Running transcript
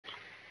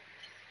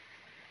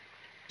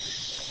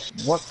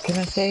What can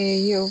I say?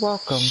 You're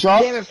welcome.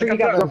 Shut Damn it, Free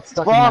got the them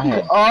stuck in my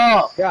head. fuck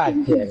up!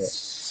 God damn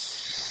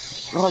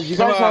it. God, you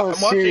guys have a I'm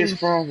serious watching.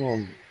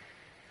 problem.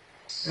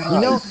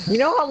 You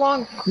know how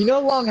long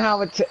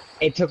how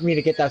it took me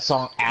to get that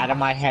song out of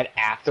my head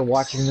after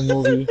watching the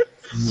movie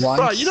once?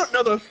 Bro, you don't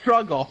know the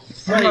struggle.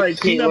 Alright, Like,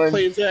 Tina Caitlin.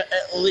 plays it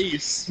at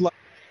least. Like,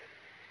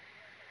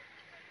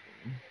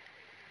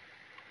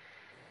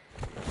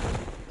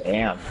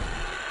 Damn.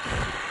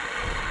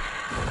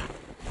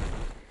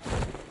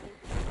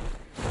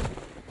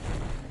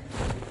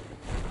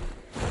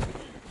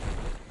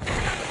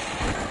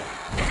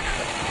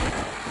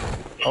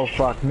 Oh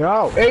fuck,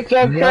 no! It's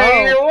okay,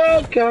 No. you're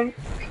welcome.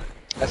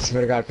 I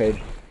swear to God,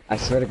 Paige. I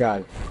swear to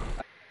God.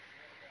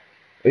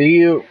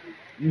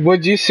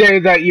 Would you say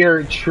that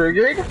you're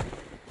triggered?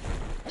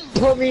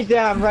 Put me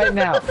down right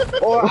now,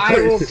 or I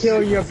will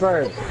kill your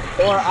bird.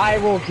 Or I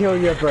will kill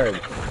your bird.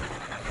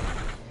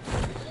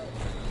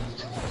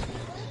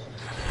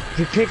 If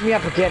you pick me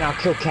up again, I'll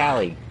kill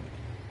Callie.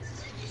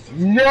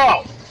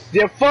 No!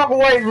 Get fuck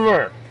away from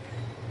her!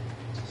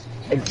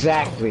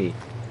 Exactly.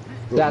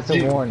 That's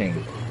a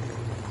warning.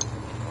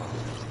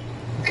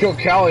 Kill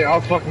Callie,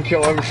 I'll fucking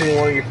kill every single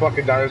one of you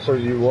fucking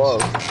dinosaurs you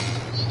love.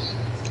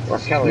 Or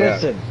Callie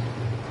at? Listen,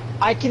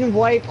 I can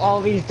wipe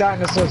all these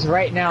dinosaurs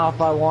right now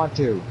if I want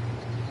to.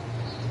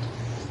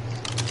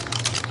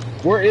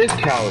 Where is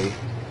Callie?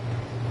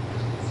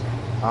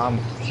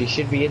 She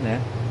should be in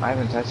there. I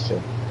haven't touched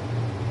her.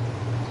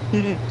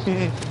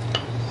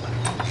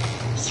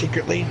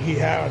 secretly, he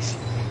has.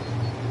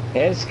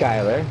 Here's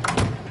Skylar.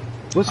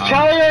 Was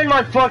Callie on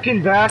my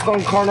fucking back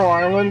on Carnal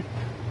Island?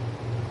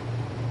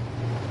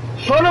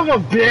 Son of a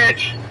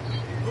bitch!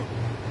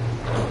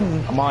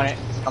 I'm on it.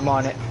 I'm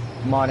on it.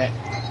 I'm on it.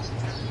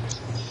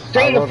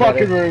 Stay in I'll the go get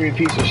fucking her. room, you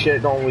piece of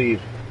shit, don't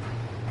leave.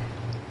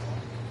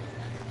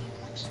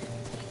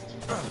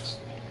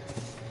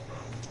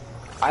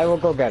 I will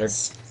go get her.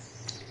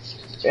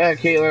 Yeah,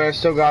 Caitlin, I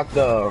still got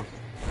the...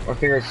 I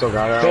think I still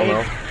got it, I don't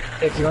know.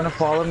 If you want to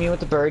follow me with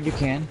the bird, you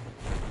can.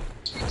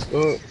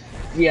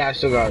 Yeah, I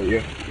still got it,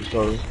 yeah.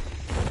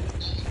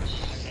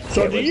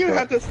 So Do you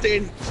have to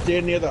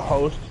stay near the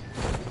host?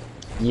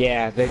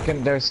 Yeah,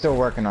 they're still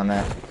working on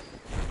that.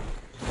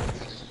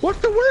 What's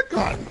to work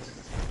on?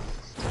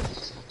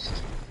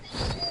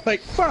 Like,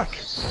 fuck.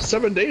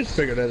 7 days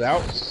figured it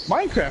out.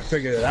 Minecraft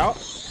figured it out.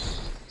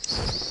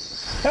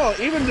 Hell,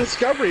 even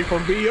Discovery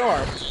from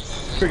VR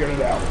figured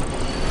it out.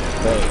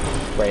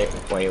 Wait,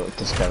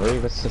 Discovery?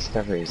 What's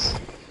Discoveries?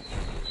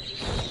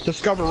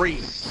 Discovery.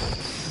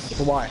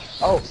 Why?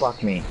 Oh,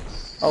 fuck me.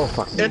 Oh,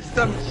 fuck me. It's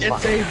a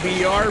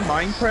VR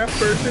Minecraft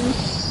version.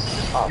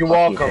 Oh, You're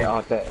fuck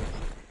welcome.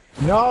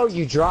 No,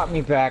 you dropped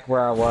me back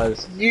where I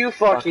was. you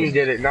fucking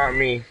did it, not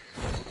me.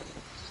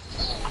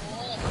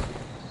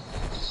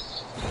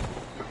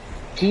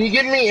 Can you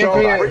give me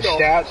infinite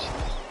stats?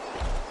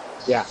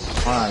 Yeah,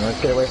 hold on, let's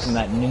get away from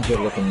that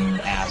ninja-looking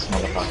ass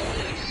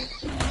motherfucker.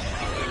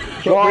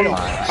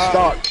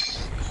 Stop.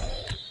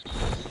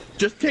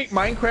 Just take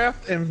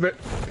Minecraft and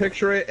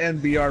picture it in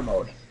VR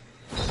mode.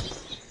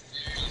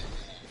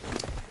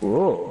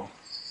 Ooh.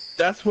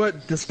 That's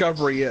what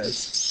Discovery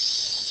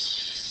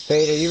is.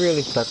 Beta, you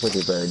really stuck with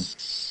your bird.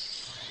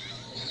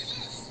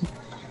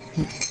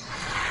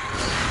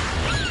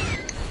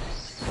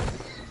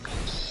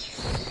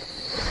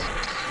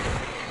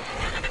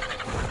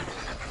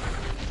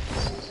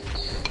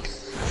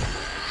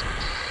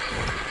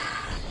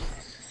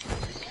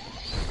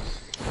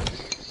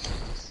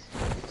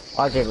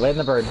 Okay, land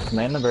the bird.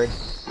 Land the bird.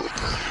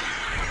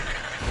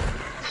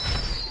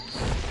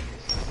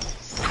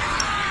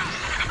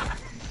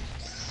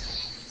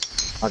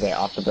 Okay,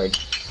 off the bird.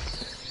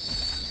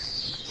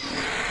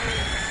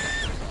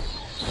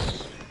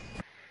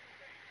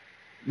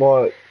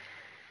 What?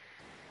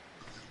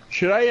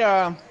 Should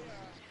I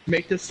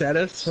make the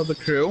status of the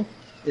crew?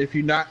 If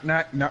you knock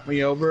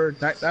me over,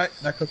 knock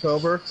us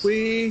over,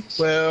 we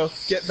will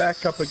get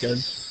back up again.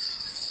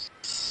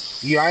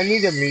 Yeah, I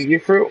need to meet you,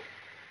 fruit.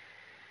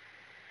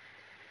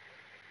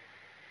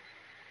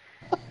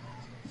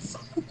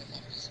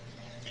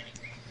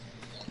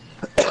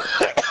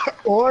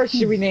 Or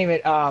should we name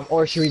it,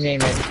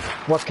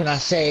 what can I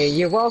say?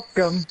 You're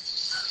welcome.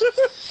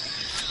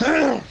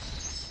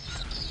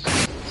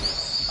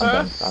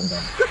 I'm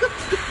done.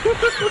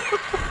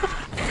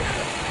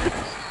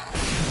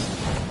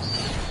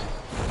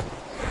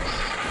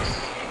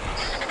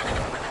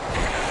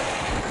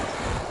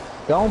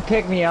 Don't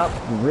pick me up.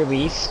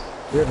 Release.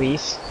 Fade.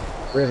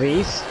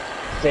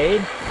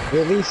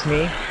 Release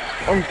me.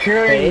 I'm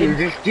carrying you,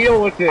 just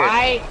deal with it.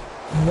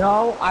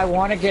 No, I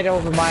want to get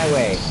over my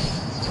way.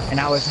 And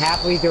I was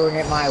happily doing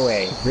it my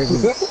way.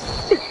 Release.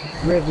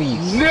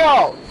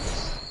 No!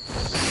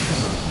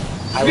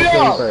 I will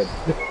kill your bird.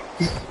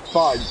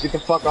 Fine, get the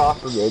fuck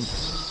off of me.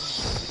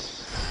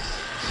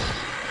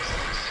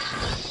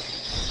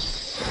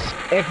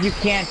 If you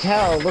can't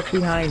tell, look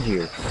behind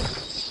you.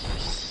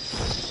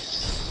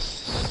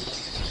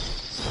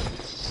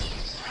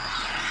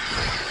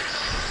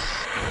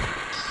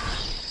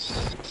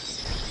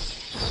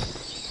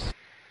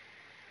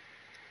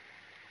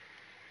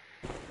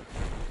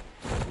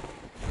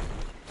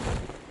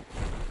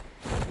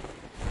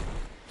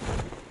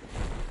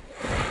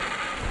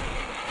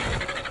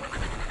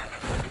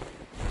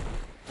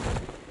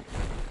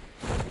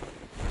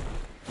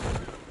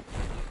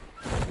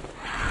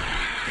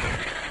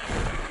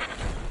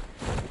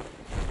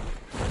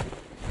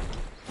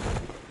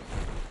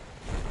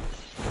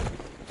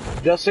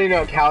 Just so you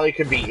know, Callie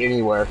could be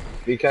anywhere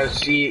because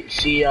she's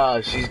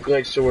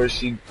glitched to where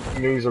she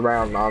moves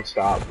around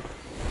nonstop.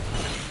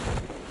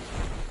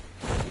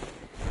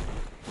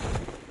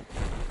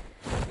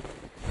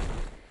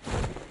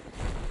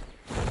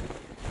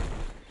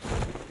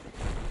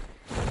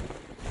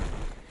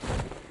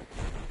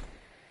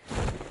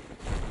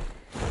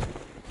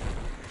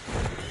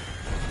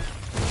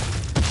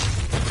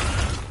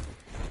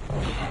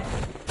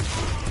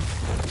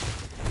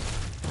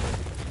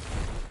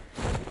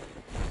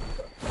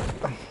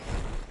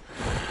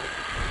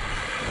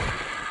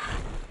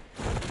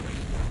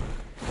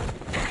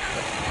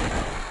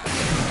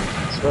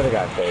 Swear to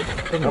God, Fade.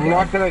 I'm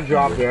not gonna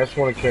drop you, I just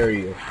want to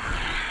carry you.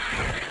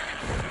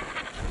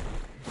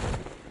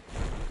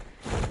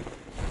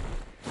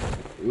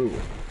 Ooh.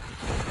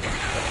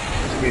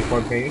 This could be a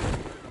fun thing.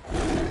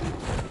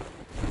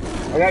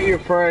 I got you a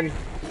friend.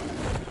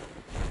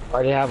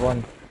 Already have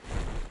one.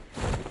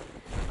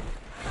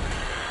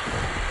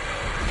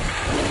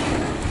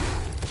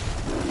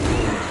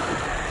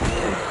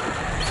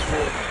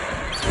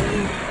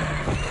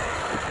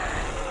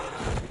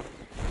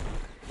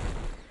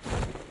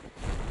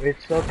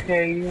 It's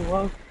okay, you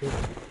love it.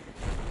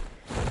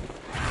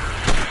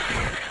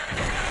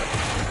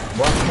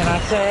 What can I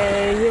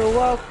say? You're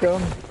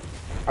welcome.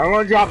 I'm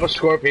gonna drop a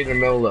scorpion in the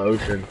middle of the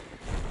ocean.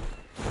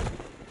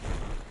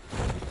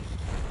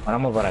 When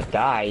I'm about to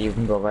die, you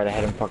can go right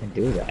ahead and fucking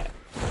do that.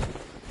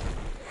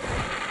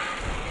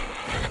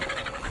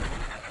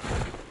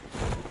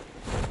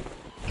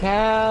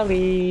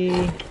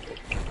 Callie.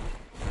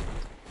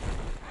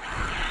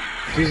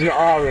 She's an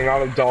otter,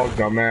 not a dog,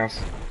 dumbass.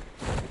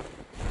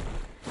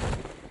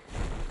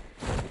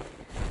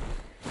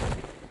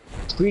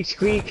 Squeak,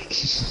 squeak.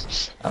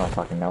 I don't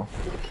fucking know.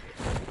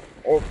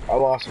 Oh, I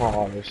lost my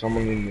otter, so I'm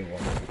gonna need a new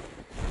one.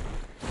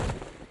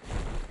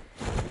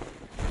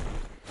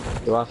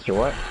 You lost your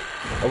what?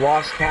 I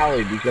lost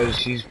Callie because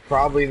she's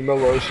probably in the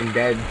middle of the ocean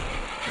dead.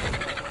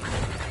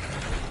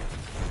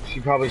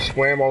 She probably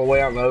swam all the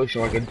way out in the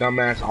ocean like a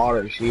dumbass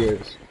otter she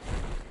is.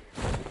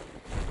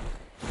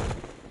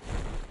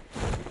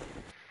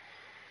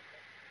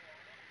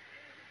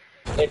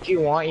 If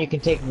you want, you can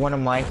take one of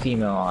my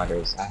female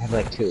otters. I have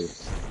like 2.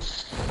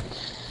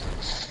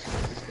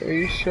 Are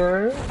you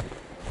sure?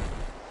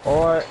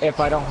 Or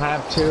if I don't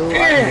have 2, I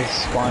can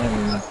just spawn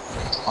in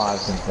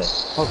odds and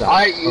things. Hold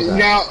on.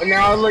 Now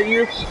I'll let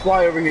you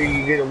fly over here.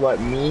 You get to let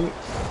me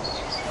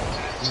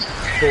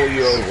pull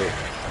you over.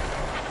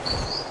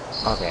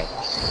 Okay.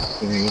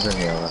 You bring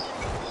me over.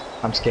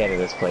 I'm scared of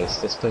this place.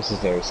 This place is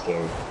very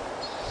scary.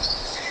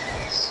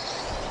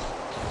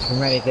 Too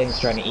many things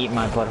trying to eat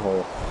my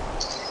butthole.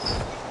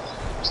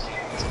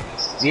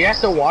 Do you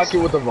have to watch it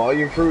with the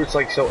volume through? It's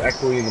like so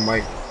echoey in the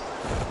mic.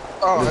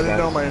 Oh, I didn't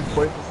know my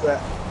voice was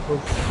that. Was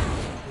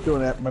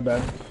doing that, my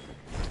bad.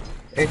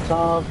 It's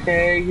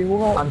okay, you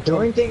won't. I'm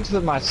doing things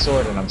with my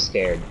sword and I'm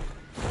scared.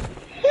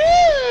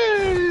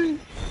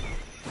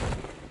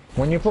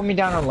 When you put me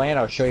down on land,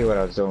 I'll show you what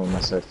I was doing with my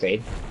sword.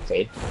 Fade,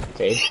 fade,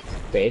 fade,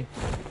 fade,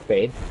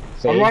 fade,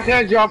 fade. I'm not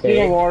gonna drop you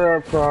in the water,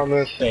 I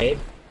promise. Fade,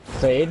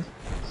 fade,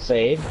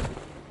 fade.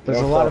 There's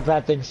a lot of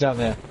bad things down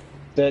there.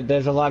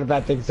 There's a lot of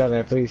bad things down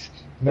there, please.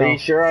 No. Are you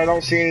sure? I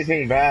don't see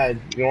anything bad.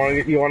 You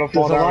wanna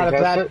fall There's down and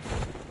test it?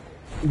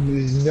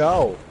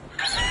 No.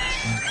 I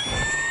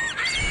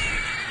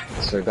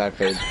swear to God,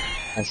 Fade.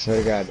 I swear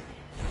to God.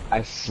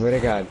 I swear to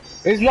God.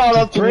 It's not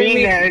up to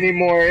me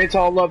anymore. It's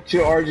all up to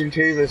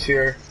Argentavis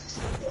here.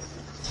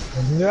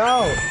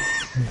 No.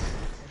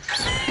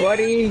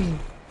 Buddy.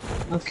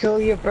 I'll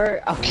kill you,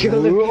 Bert. I'll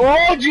kill you.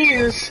 Oh,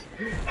 Jesus.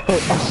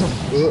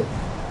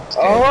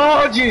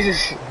 Oh,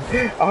 Jesus.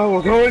 Oh,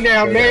 we're going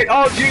down, mate.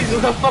 Oh, Jesus.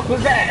 What the fuck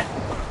was that?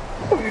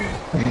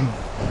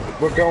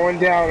 We're going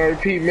down. I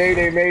repeat,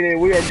 mayday, mayday.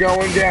 We are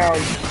going down.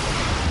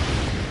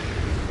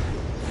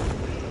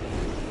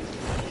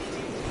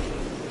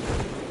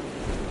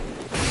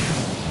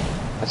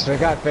 I swear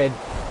to God, Fade.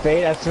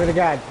 Fade, I swear to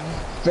God.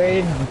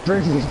 Fade,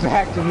 bring me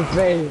back to the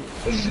Fade.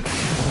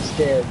 I'm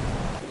scared.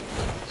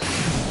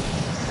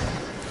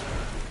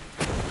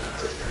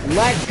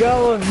 Let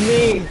go of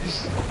me!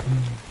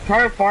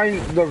 Try to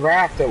find the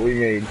raft that we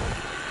made.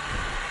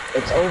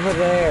 It's over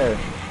there.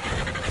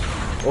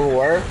 Over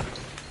where?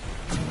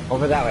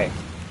 Over that way.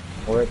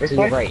 Or to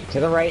your right. To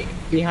the right.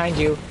 Behind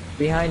you.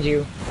 Behind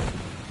you.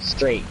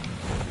 Straight.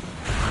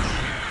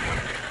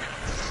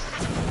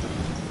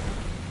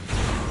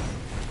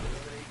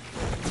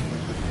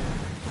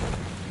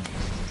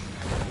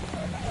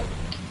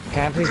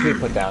 Can I please be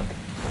put down?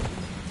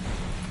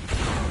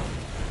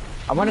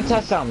 I want to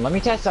test something. Let me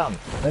test something.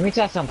 Let me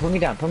test something. Put me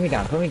down. Put me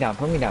down. Put me down.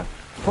 Put me down.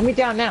 Put me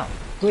down now.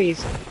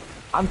 Please.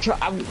 I'm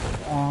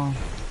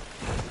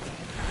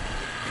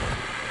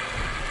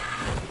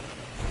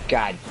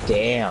God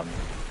damn.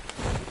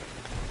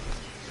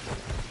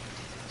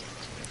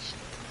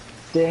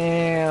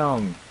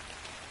 Damn.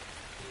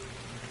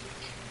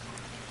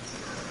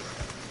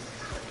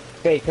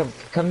 Hey,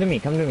 come to me.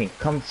 Come to me.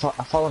 Come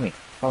follow me.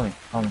 Follow me.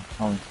 Follow me.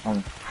 Follow me. Follow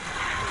me.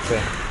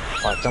 Okay.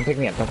 Alright, don't pick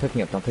me up. Don't pick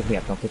me up. Don't pick me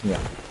up. Don't pick me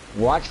up.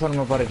 Watch what I'm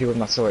about to do with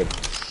my sword.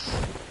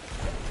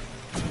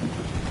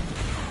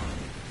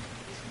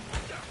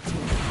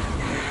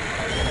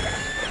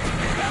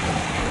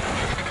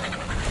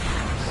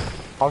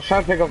 I was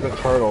trying to pick up the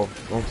turtle.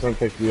 I'm trying to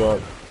pick you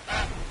up.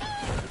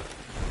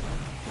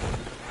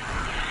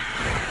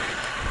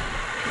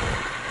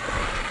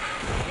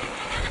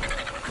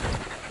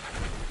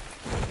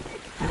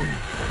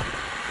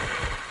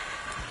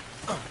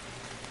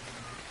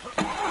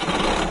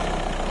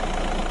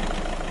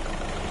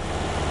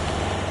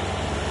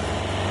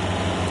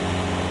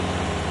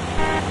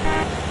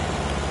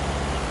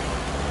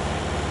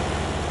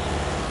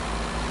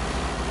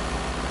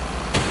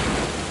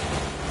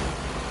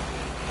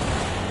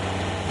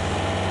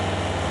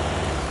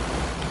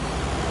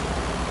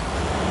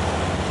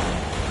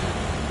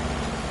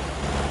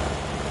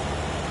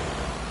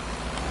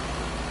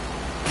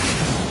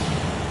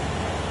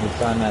 We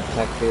found that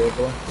tech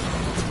vehicle.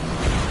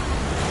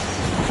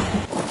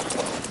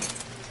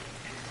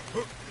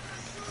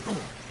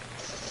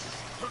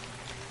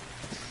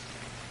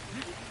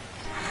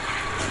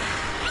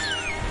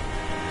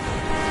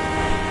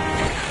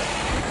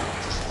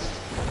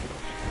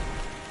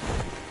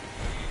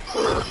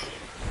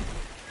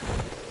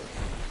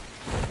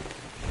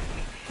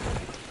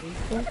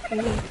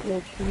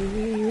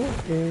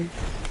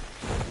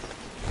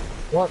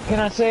 What can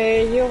I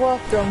say? You're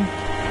welcome.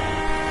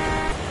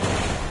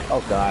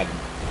 Oh god.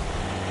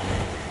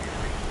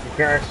 You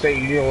can't say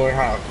you didn't learn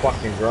how to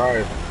fucking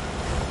drive.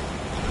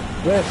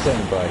 Listen,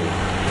 buddy.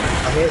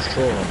 Here's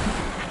two of them.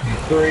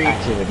 3.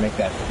 Actually, make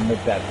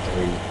that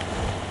 3.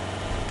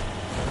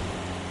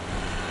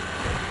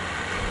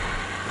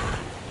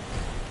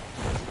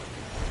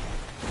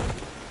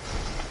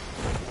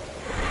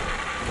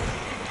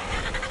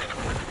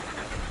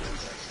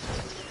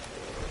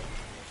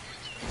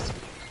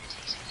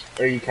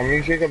 Are you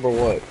coming, Jacob, or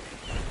what?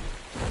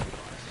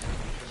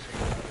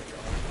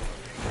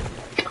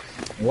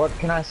 What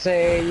can I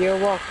say? You're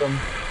welcome.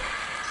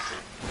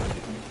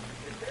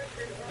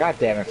 God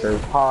damn it, Fruit.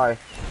 Hi.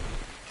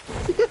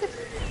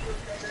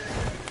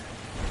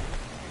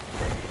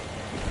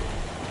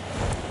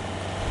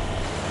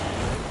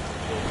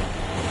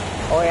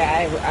 Oh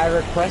yeah, I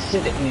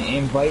requested an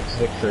invite to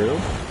the crew.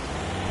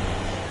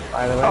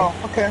 By the way. Oh,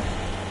 okay.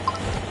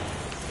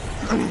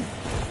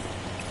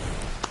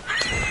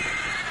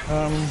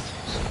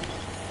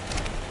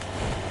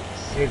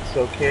 It's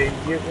okay,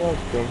 you're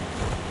welcome.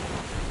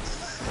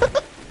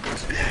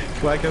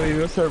 Like I leave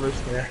your service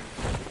there.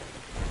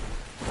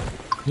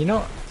 You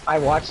know, I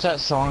watched that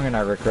song and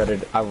I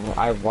regretted.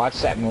 I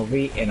watched that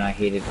movie and I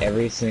hated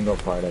every single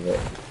part of it.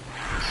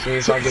 As soon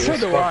as I get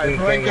this fucking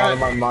thing out of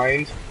my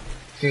mind,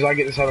 as soon as I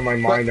get this out of my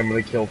mind, I'm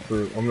gonna kill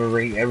Fruit. I'm gonna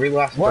ring every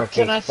last What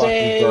can I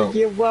say?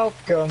 You're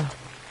welcome.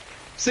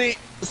 See,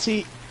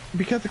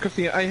 because of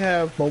Christina, I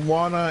have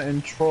Moana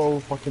and Troll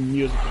fucking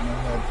music in my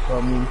head. So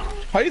I mean,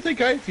 how do you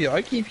think I feel?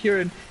 I keep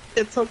hearing,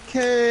 "It's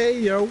okay,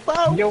 you're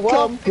welcome." You're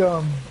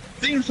welcome.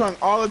 Theme song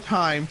all the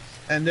time,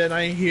 and then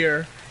I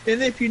hear,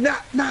 "And if you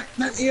knock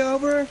me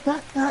over,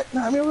 knock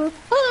me over,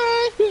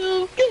 I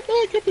will get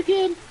back up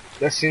again."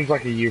 That seems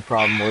like a you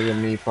problem more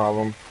than me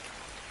problem.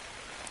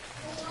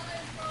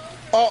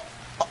 Oh,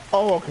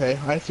 okay.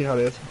 I see how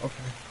it is.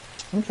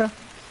 Okay.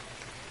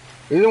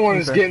 You're the one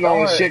that's getting all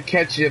this Alright. shit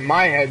catching in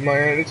my head,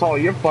 man. It's all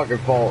your fucking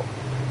fault.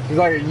 It's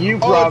like a you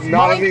problem, it's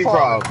not a my me fault.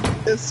 problem.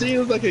 It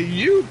seems like a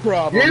you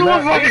problem. You're the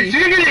one not fucking me.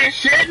 digging this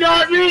shit,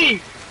 not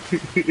me!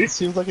 It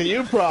seems like a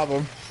you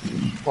problem.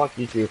 Fuck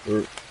you too,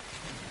 Fruit.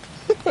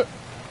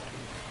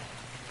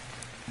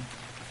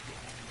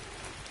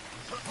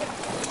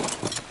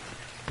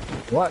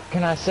 What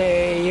can I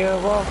say? You're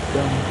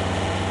welcome.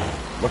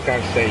 What can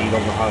I say? You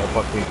don't know how to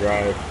fucking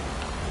drive.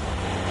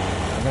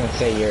 I'm gonna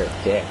say you're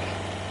a dick.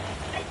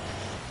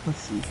 Let's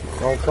see.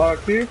 Don't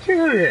talk to you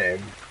too,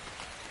 then.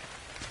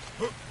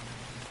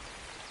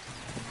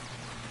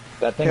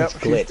 That thing's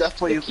Yep,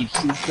 glitched.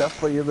 she's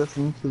definitely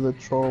listening to the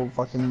Troll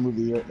fucking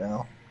movie right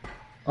now.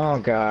 Oh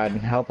god,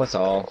 help us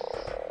all.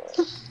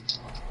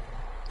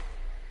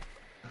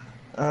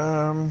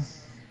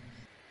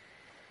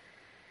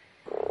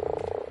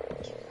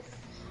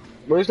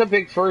 Where's the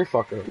big furry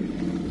fucker?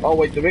 Oh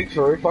wait, the big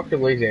furry fucker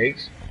lays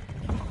eggs?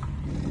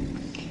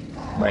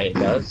 Wait, it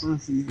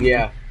does?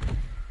 Yeah.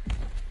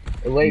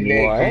 It laid an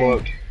egg, What? come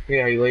look.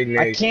 Yeah, he laid an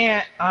egg. I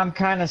can't, I'm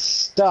kinda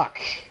stuck.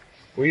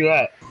 Where you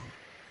at?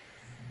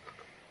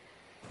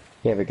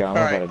 Here we go, I'm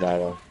Alright. about to die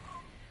though.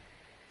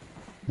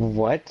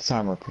 What? This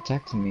armor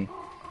protecting me.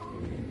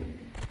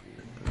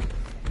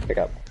 Pick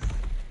up.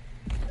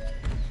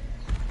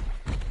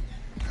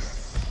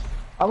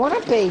 I want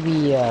a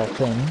baby,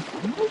 thing.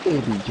 I want a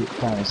baby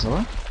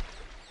dinosaur.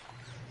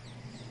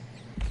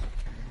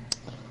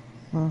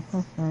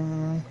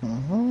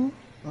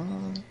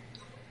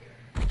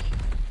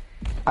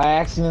 I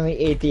accidentally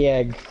ate the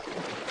egg.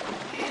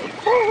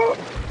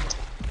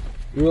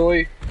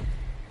 Really?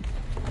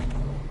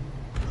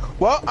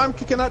 Well, I'm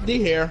kicking out D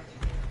here.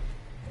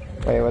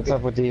 Wait, what's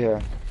up with D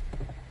here?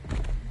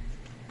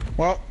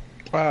 Well,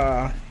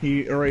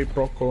 he already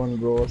broke all the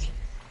rules.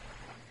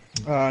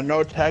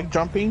 no tag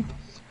jumping,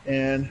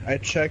 and I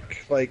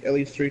check like at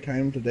least 3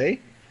 times a day.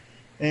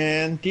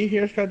 And D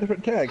here's got a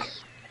different tag.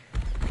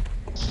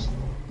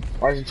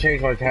 I should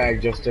change my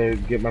tag just to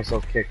get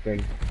myself kicked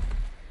in.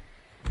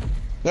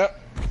 Yep.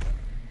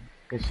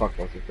 It's fuck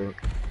what you do.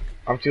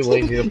 I'm too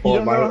lazy to pull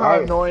You up don't know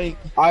how annoying.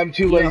 I'm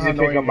too You know lazy how to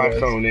pick up annoying my it is.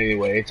 phone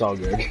anyway. It's all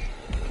good.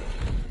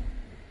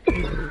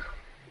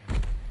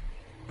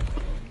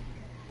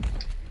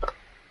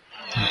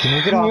 Can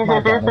you get off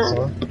my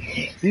dinosaur?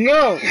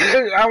 No!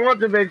 I want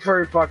the big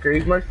furry fucker.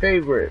 He's my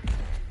favorite.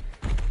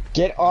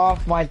 Get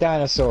off my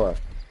dinosaur.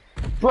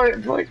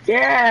 But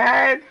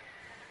Dad!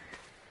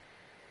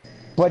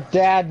 But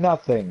Dad,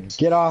 nothing.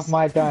 Get off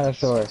my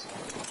dinosaur.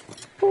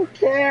 But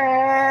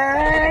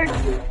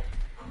Dad!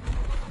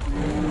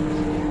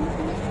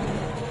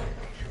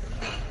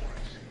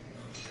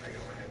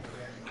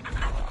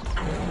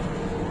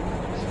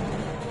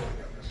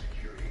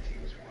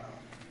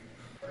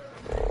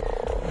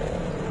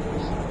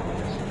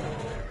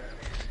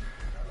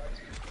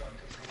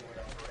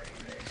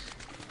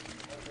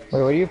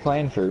 Wait, what are you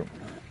playing, Fruit?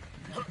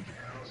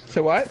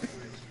 So what?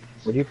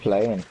 What are you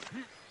playing?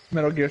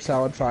 Metal Gear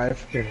Solid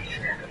 5.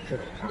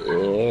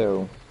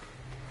 Ew.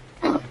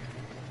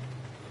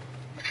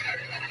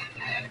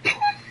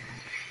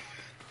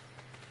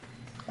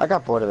 I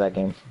got bored of that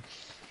game.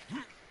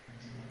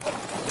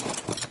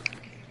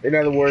 In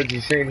other words,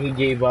 he's saying he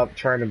gave up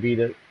trying to beat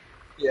it.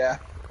 Yeah,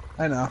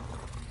 I know.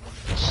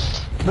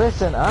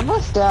 Listen, I'm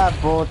gonna stab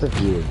both of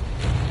you.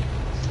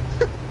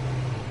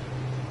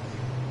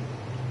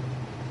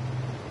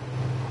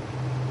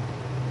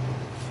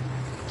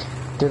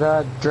 Did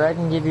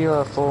Dragon give you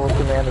a full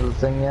command of the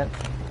thing yet?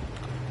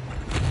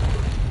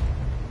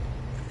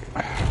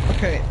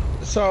 Okay,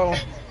 so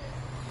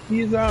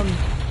he's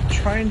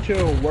trying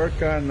to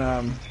work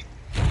on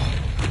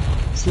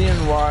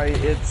seeing why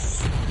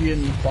it's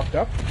being fucked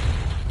up.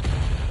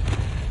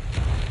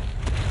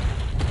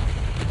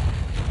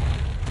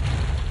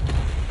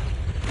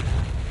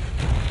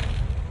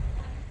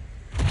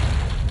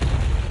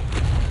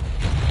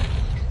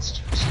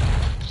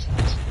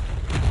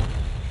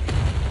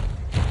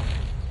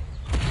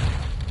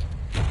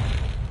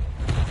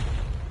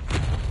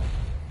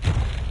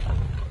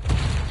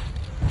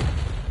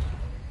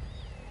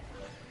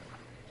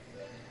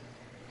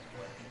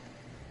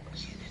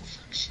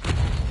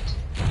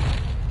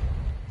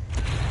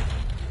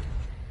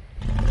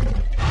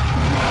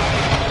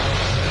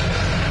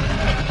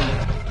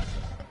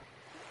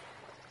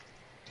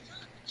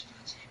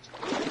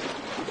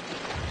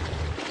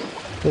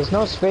 There's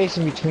no space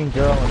in between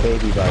girl and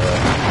baby, by the way.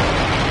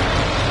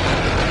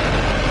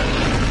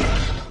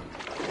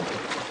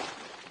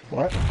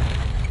 What?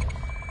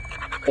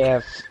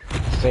 If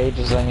Sage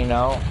is letting you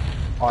know,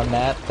 on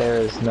that, there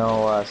is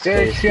no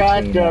space Just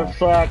shut between, the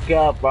fuck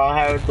up. I'll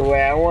have it the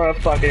way I want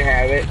to fucking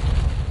have it.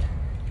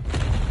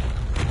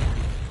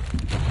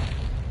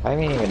 I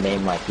haven't even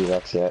named my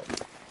T-Rex yet.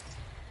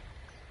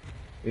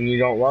 And you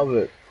don't love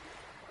it.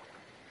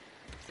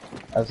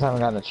 I just haven't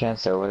gotten a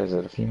chance though. What is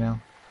it, a female?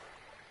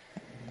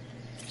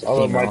 It's a I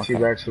love my female, okay.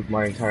 T-Rex with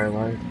my entire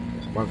life.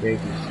 It's my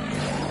babies.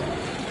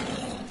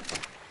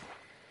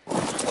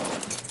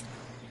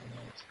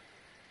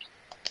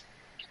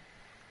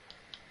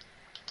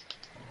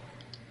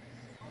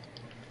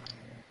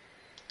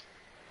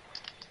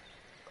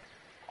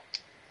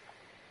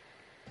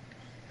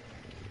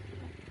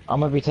 I'm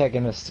gonna be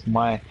taking this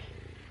my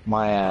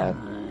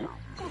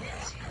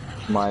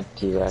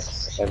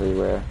T-Rex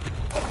everywhere.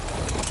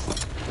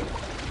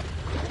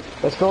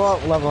 Let's go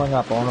out leveling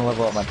up. I want to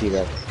level up my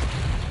T-Rex.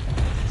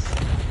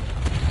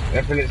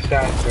 Infinite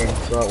stats then,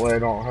 so that way I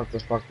don't have to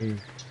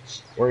fucking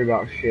worry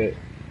about shit.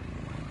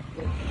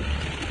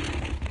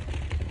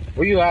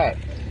 Where you at?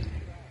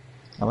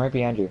 I'm right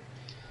behind you.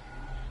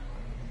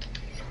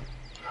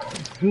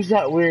 Who's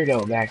that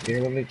weirdo back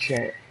there? Let me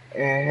check.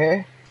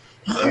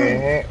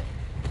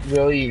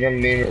 Really? You gonna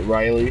name it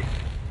Riley?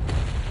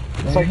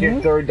 It's like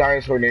your third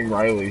dinosaur named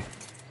Riley.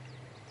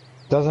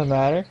 Doesn't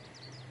matter.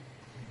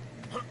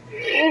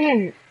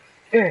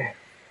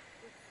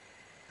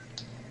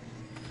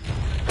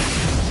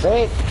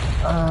 Wait.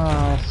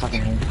 I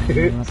fucking hate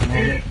you at the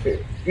moment.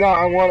 No,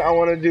 I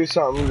want to do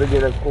something to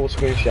get a cool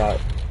screenshot.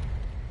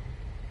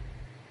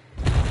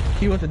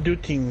 He wants to do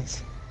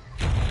things.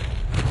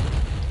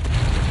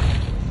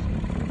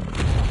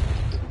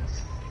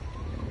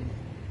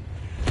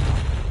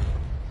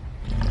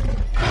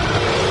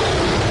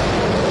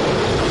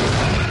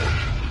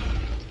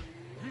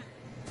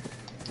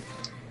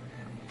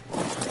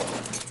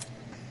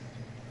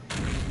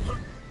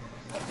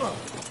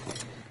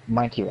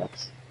 My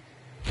T-Rex.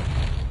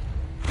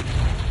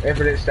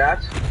 Infinite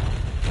stats?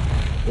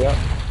 Yep.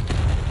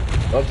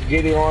 Let's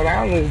get it on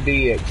out of this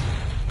bitch.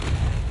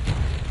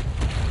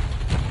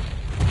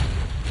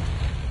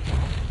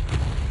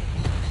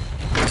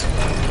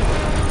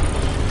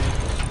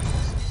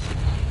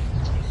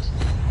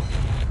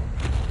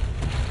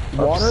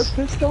 Water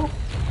pistol?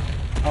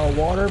 A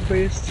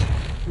water-based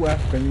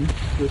weapon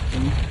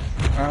system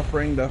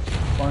offering the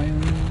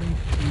finely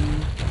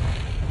tuned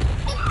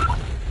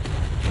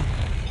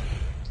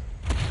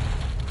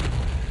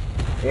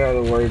In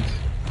other words,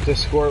 to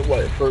squirt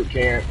what fruit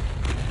can't.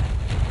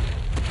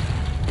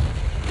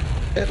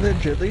 It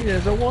legitimately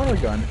is a water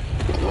gun.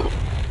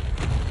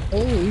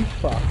 Holy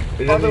fuck.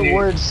 It doesn't Other need-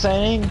 words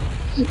saying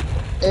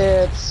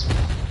it's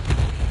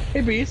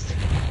Hey, Beast.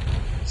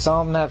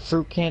 something that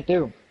fruit can't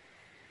do.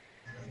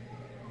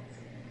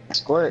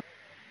 Squirt.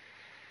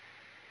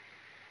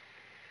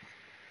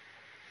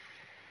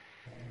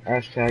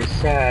 Hashtag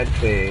sad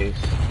face.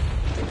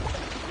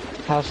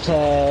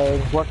 Hashtag,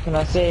 what can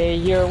I say?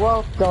 You're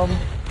welcome.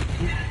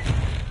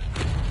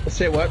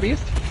 Say what,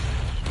 Beast?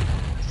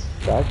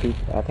 I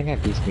think I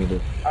beast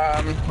muted.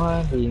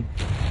 Why be?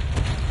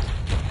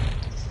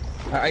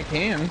 I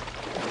can.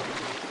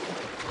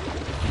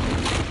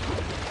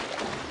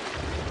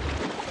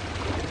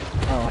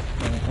 Oh,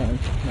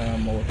 no,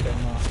 I'm over.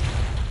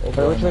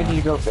 Wait, which way do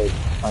you go, Fade?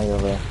 Oh, you're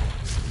over there.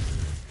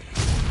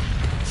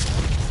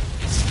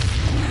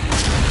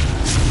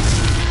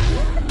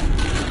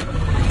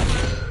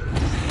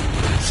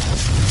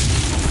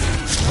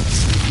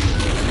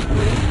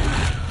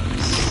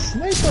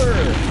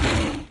 Sniper!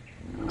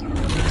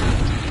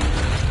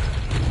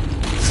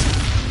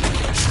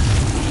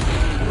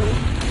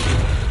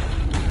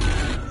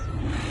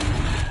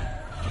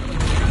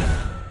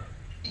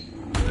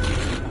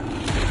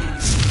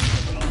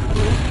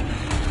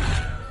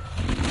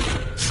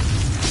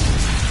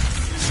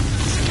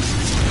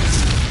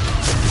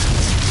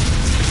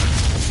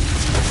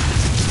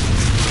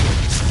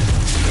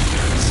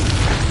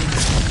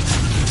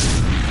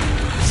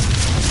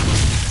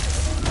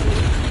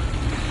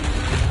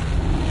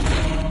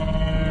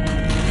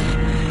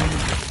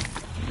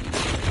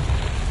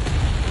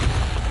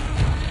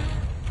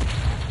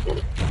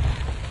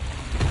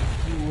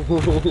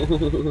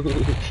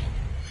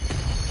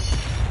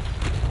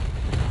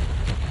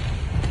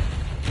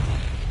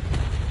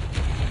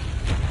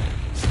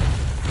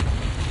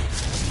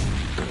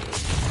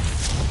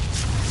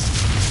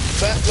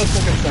 That looks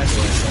like a sniper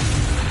rifle.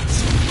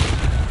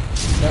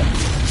 Yep.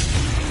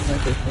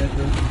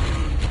 Sniper.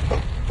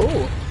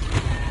 Oh!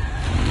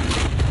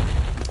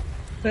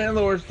 And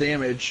lowers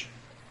damage.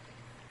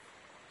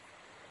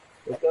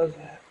 It does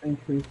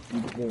increase the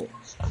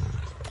bullets.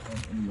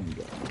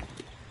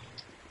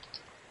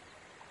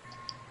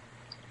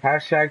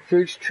 Hashtag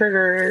fruits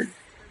triggered.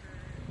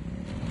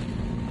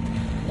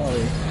 Oh,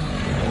 yeah.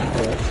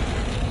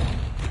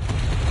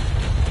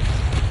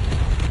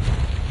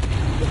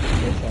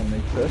 Guess I'll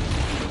make this.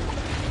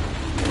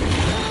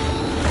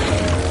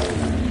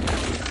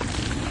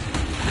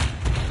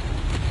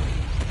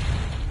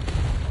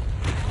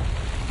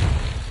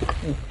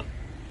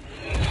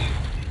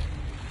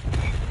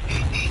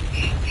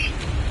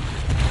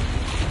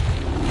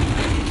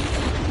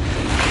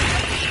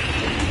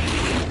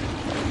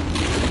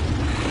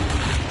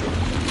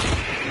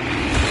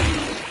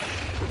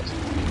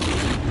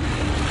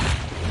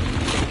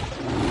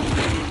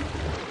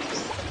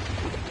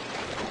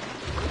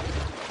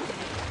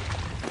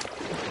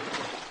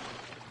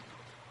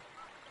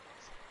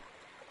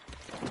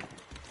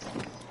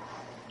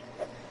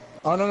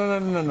 Oh,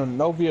 no,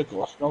 no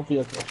vehicles, no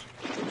vehicles.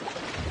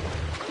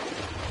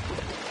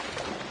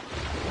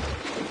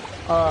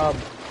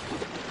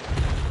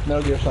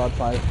 Metal Gear Solid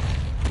 5.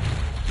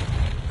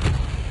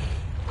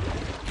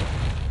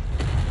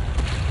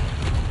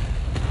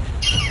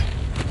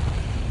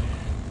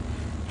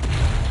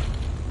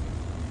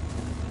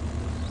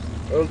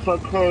 It's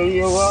okay,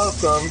 you're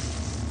welcome.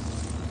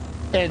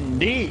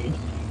 Indeed.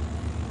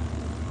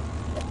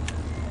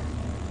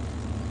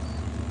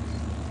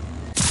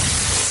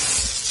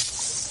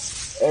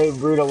 Hey,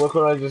 Burrito, look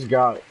what I just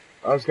got.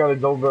 I just got a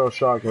double barrel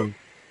shotgun.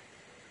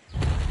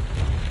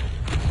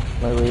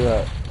 Where were you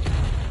at?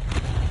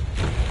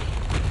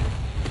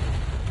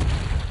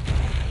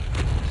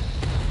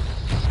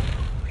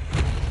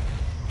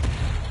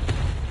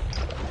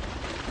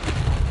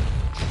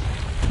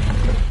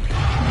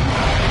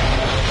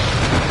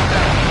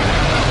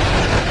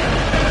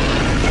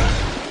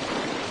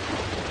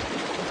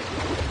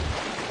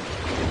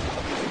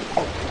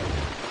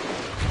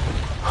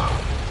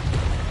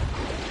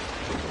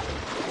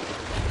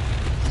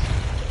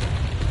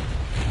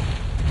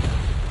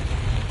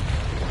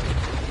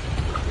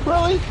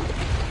 Really?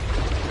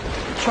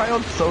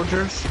 Child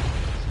soldiers?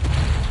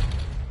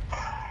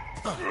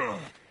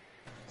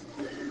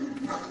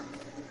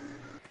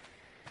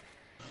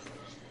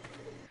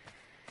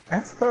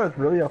 Africa is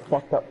really a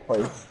fucked up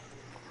place.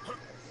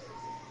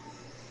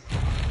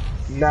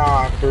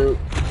 Nah, fruit.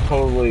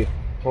 Totally,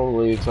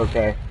 it's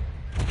okay.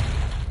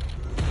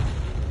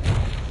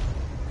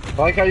 I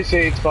like how you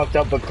say it's fucked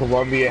up, but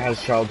Colombia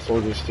has child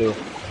soldiers too.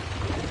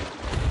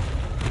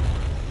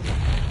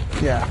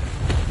 Yeah.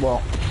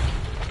 Well,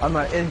 I'm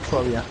not in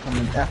Colombia. I'm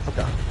in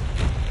Africa.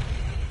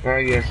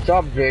 Yeah,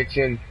 stop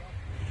bitching.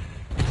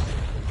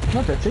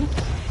 Not bitching.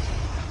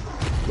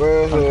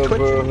 Boo-hoo, I'm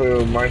twitching.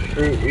 boo-hoo, my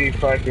fruity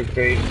fucking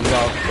face is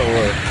all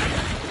sore.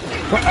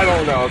 I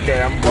don't know,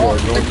 okay, I'm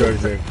bored, don't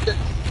judge me.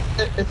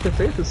 If your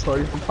face is sore,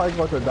 you should probably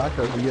go to the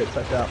doctor and get it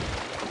checked out.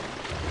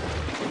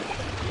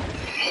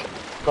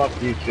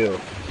 Fuck you too.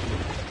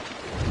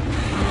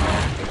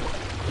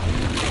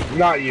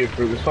 not you,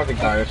 Fruit. It's fucking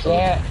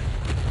dinosaur.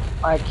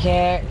 I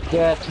can't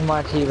get to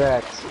my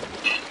T-Rex.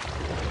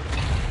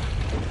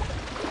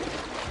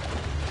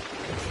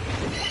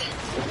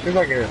 It's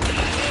like a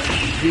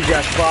you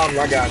got problem,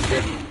 I got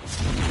you.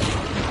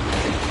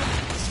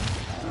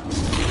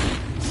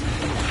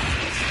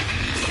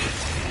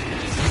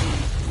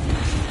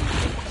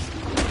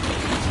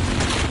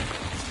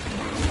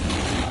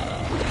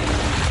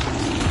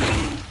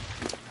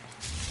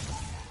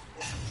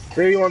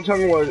 So you want to tell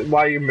me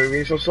why you're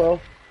moving so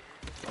slow?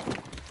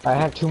 I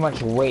have too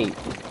much weight.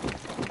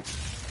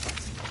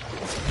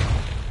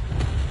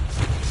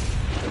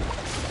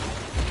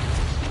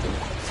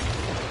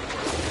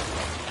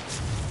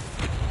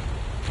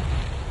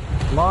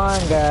 Come on,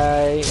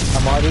 guy.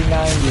 I'm already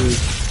 90.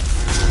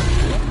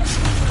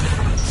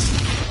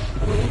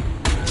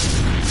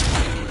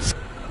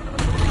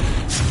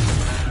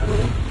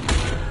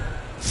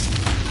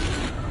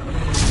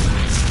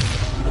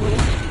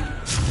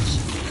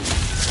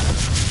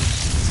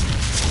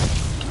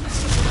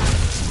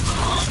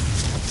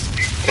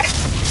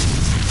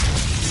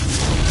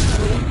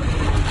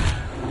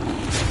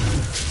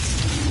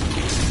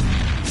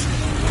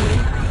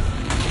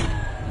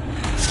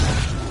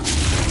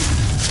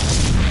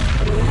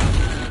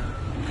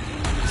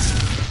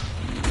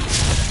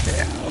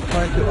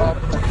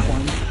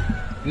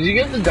 Did you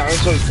get the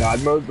dinosaur's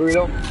god mode,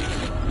 Burrito?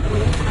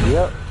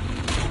 Yep.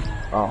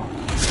 Oh.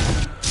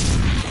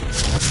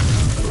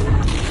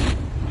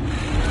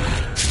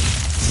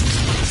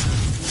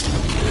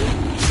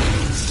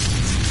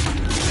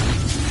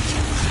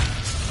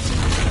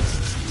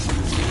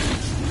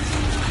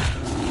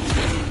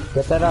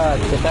 Get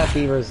that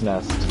beaver's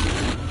nest.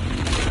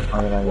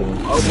 I mean,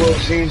 Oh, well,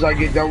 as soon as I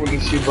get done with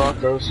these 2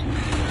 Broncos.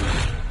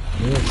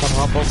 You need some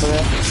help over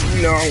there?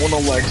 No, I want a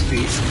leg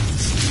speed.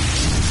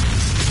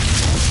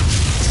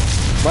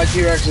 My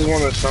T-Rex is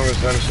one of the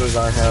strongest dinosaurs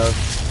I have.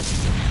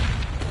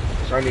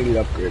 So I need it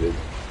upgraded.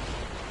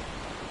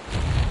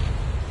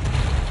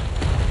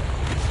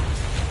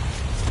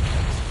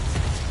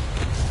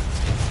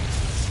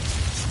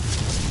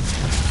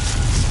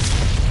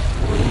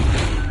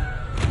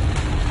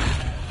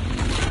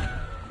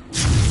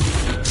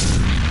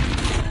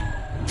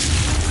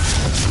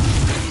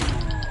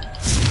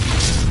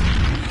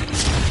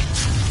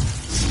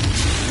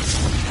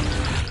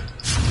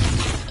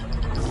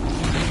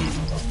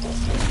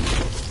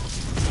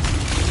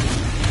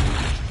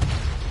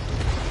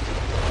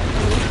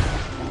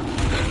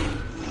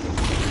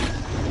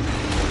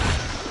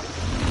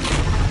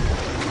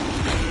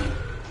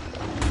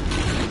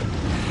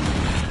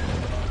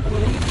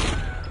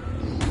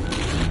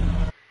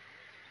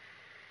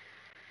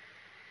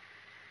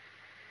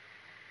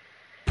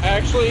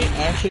 Actually,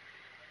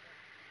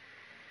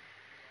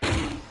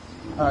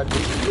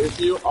 just with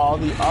you, all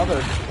the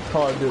other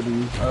Call of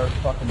Duties are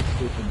fucking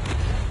stupid.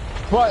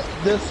 But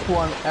this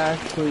one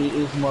actually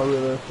is more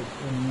realistic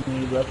than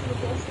the rest of the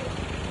bullshit.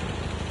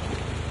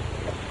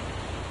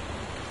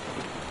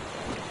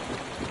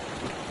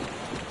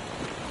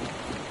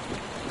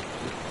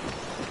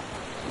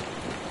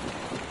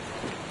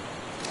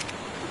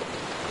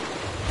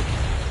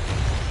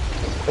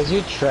 Cause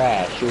you're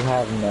trash. You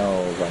have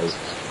no like.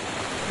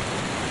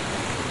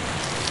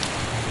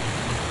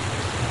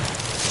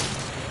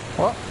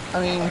 Well, I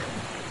mean,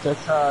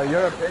 that's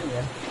your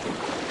opinion.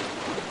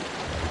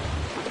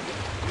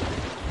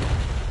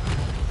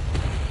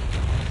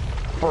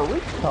 For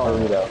which color?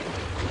 Burrito.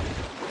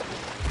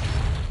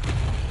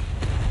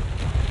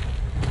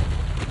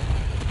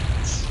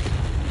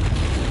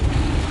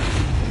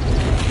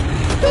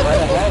 Go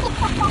right ahead.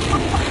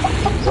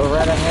 Go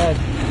right ahead.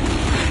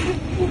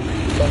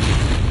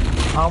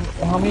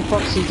 How many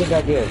fucks do you think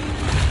I give?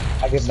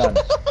 I give none.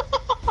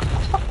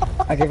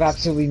 I give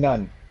absolutely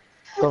none.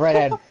 Go right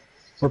ahead.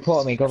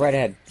 Report me. Go right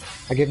ahead.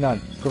 I give none.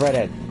 Go right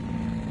ahead.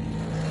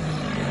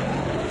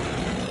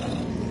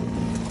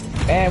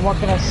 And what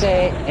can I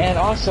say? And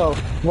also,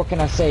 what can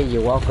I say?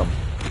 You're welcome.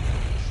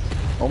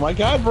 Oh my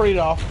God,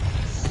 Burrito!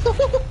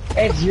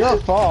 It's your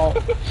fault.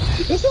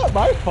 It's not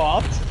my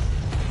fault.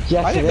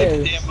 Yes, I didn't it make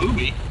is. the damn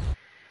movie.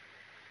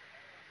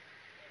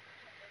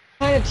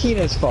 Kind of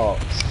Tina's fault.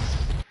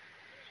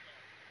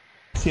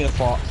 Tina's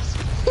fault.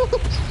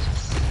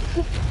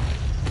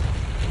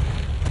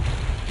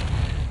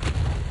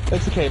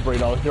 It's okay,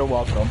 Burrito. You're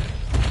welcome.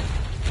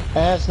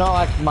 And it's not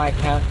like my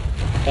account.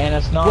 And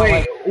it's not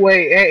like...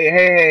 Wait,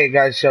 hey,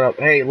 guys, shut up.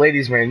 Hey,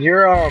 ladies, man,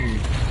 you're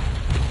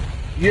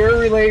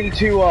related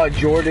to,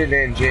 Jordan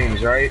and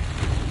James, right?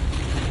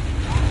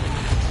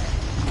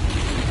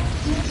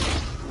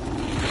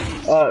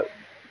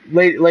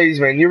 Ladies,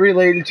 man, you're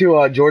related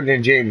to, Jordan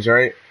and James,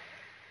 right?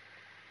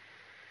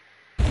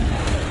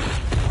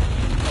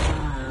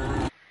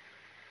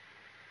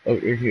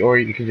 Or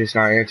you can just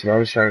not answer. I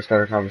was trying to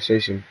start a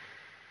conversation.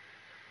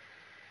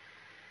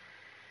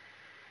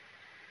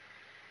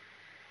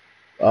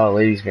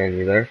 Ladies, man,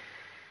 you there?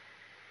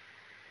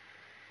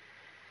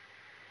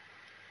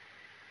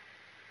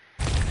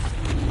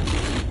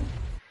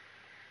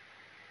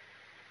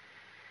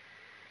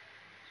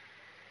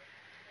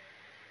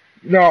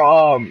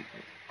 No,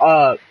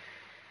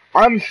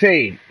 I'm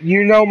Fade.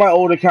 You know my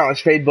old account is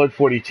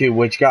FadeBlood42,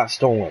 which got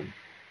stolen.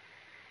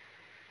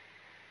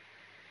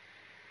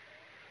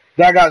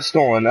 That got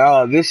stolen.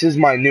 This is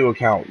my new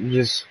account.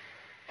 Just,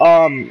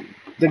 the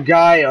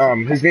guy,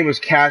 his name was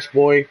Cash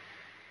Boy.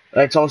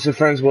 That's also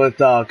friends with,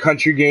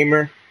 Country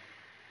Gamer.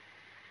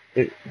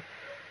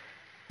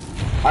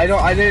 I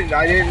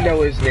didn't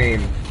know his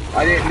name.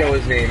 I didn't know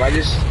his name. I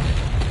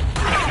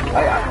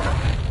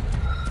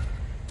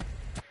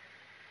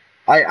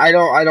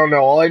don't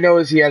know. All I know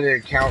is he had an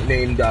account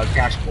named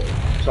Cash Boy.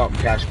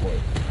 Something Cash Boy.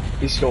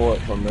 He stole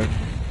it from me.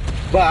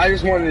 But I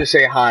just wanted to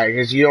say hi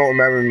because you don't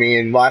remember me.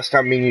 And last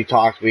time me and you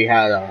talked, we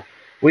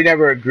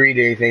never agreed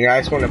to anything. I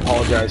just want to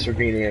apologize for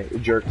being a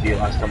jerk to you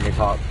last time we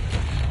talked.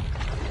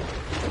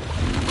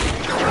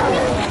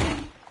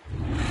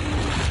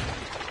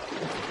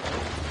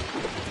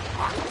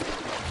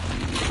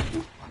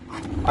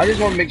 I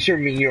just want to make sure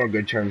me and you are on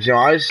good terms. You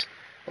know,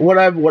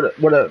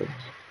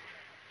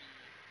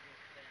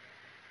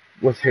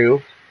 with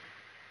who?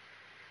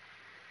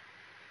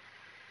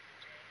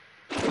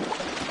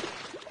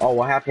 Oh,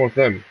 what happened with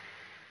them?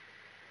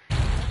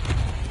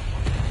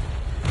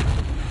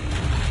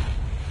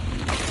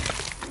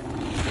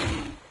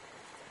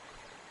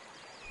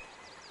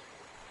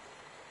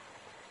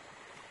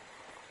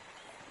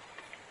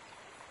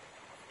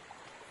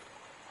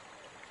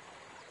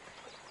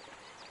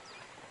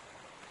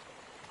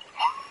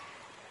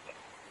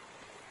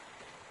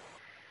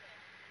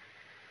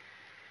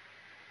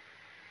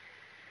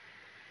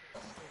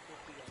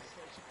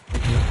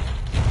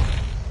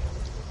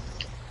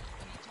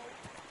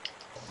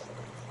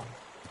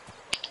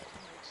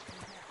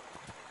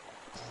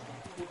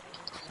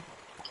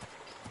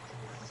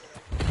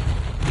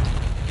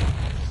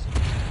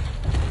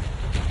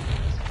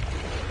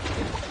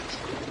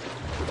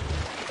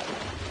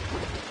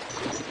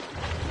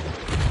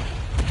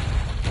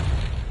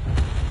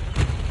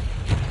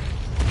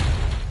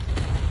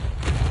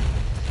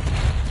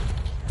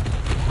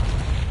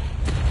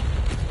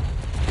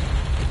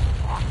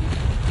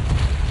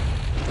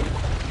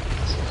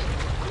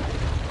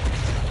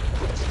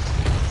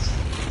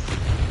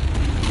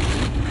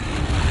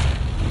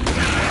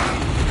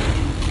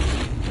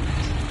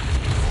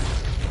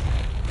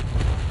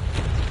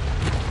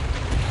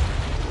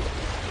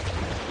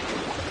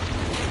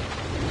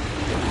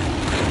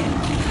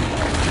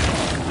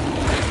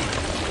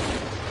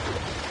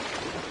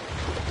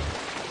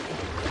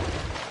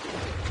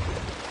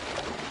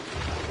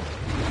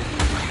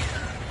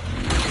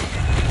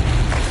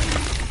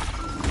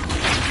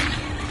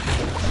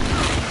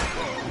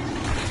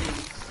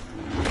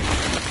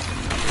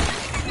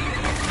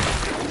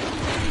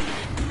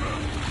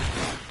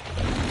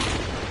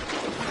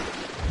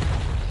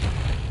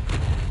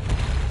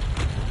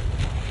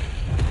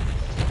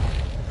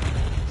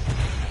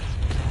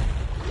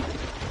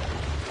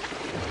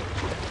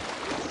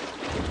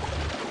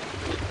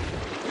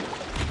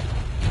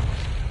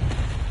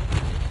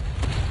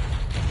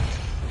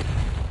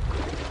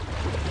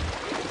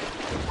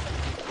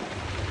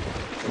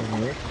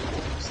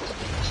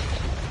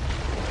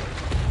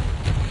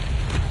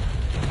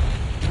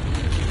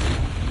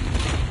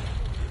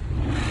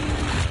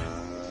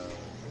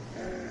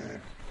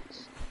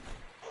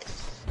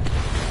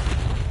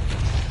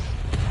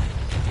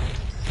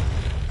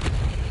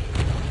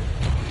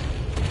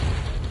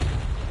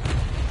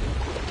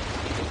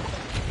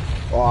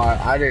 Well,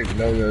 I didn't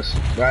know this.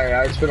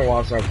 It's been a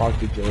while since I talked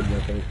to Jordan, I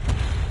think.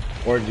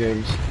 Or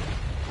James.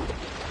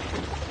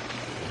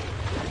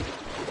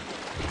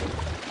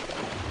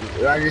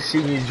 I just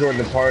seen you join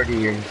the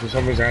party, and for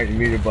some reason I had you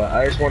muted, but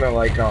I just want to,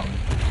 like,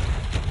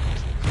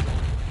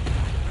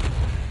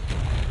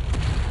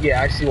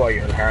 yeah, I see why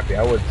you're unhappy.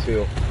 I would,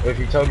 too. But if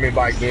you told me to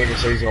buy a game and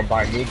says he's going to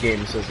buy me a game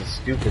and says it's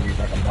stupid, he's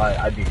not going to buy it,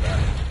 I'd be mad.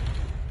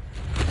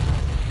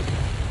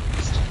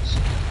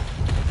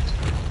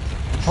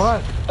 Hold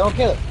on, don't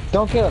kill it.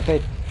 Don't kill it,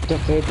 Fade.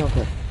 Don't kill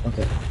it.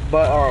 Okay.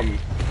 But,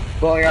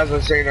 like as I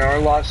was saying, I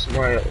lost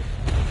my...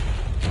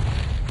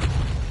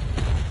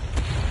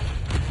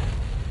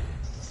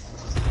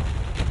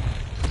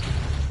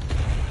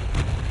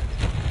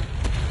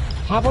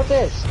 How about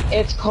this?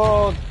 It's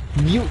called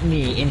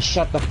mutiny and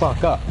shut the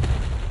fuck up.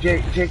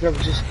 Jacob,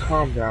 just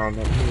calm down.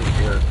 I'm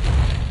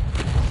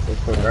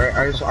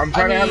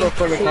trying to have a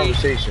friendly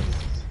conversation.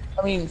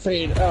 I mean,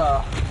 Fade,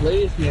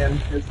 ladies man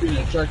has been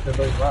a jerk to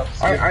both of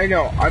us. I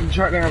know. I'm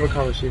trying to have a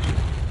conversation.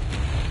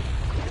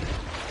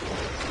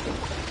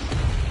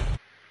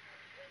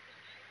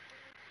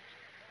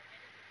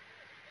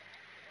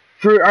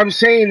 I'm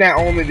saying that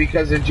only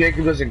because if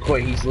Jacob doesn't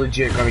quit, he's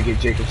legit gonna get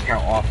Jacob's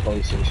account off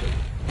PlayStation.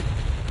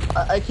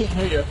 I can't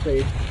hear you,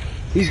 Fade.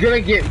 He's gonna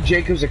get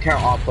Jacob's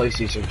account off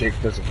PlayStation if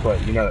Jacob doesn't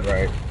quit. You know that,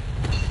 right?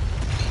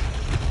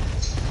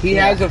 He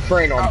has a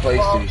friend on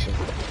PlayStation.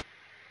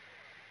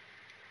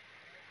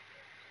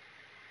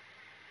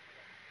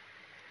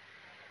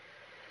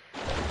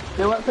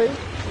 You know what, Fade?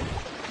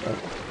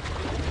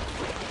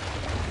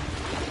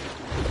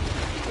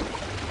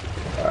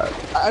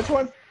 I just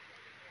want...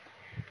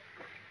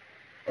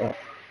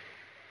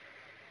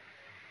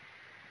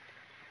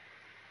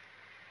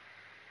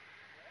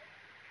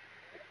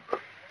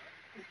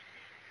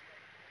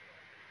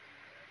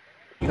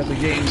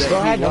 because the game that Go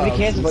ahead, he nobody loves,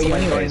 cares and about you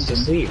somebody anyways, joins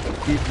just and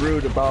leave. He's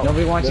rude about.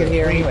 Nobody wants you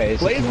here anyways.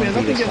 Blaze, man,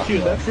 nothing against you.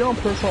 That's That's your own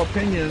personal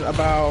opinion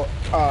about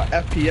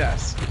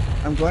FPS.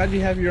 I'm glad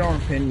you have your own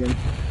opinion,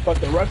 but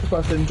the rest of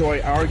us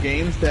enjoy our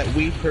games that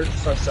we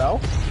purchase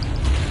ourselves.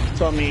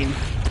 So I mean,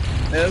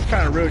 it's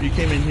kind of rude. You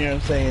came in here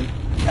and saying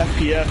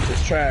FPS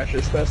is trash,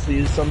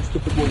 especially some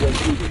stupid World War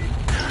II game.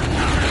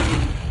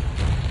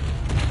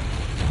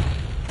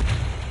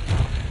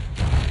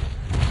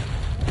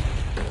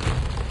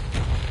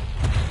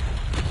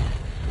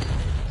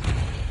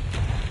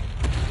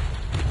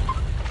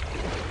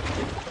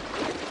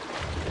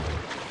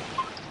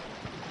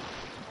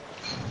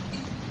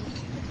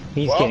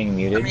 He's Well, getting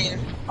muted.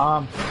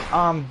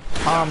 I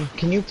mean,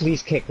 Can you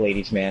please kick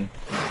ladies, man?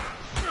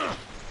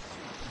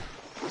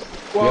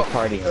 well, You're a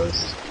party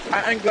host.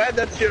 I'm glad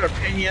that's your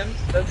opinion.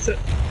 That's it.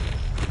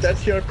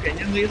 That's your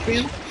opinion,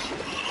 lesbian.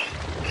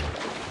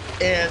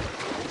 And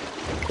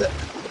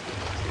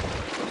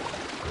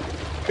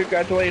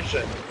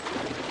congratulations.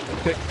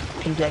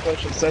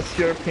 Congratulations. That's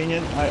your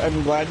opinion.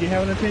 I'm glad you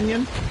have an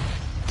opinion.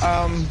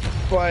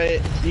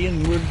 But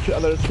being rude to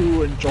others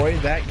who enjoy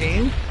that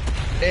game.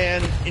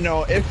 And, you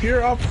know, if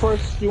you're up for,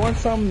 you want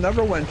some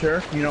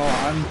Neverwinter, you know,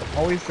 I'm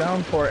always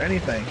down for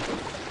anything.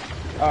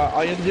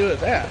 All you have to do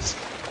is ask.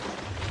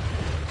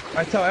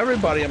 I tell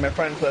everybody on my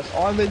friends list,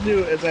 all they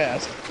do is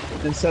ask,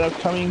 instead of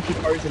coming to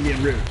parties and being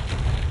rude.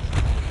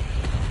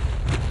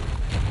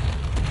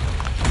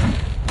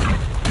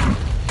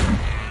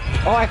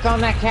 Oh, I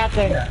found that cat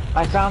thing! Yeah.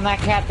 I found that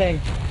cat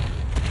thing!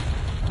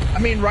 I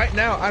mean, right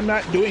now, I'm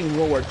not doing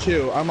World War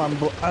II. I'm on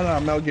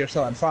Metal Gear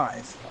Solid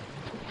 5.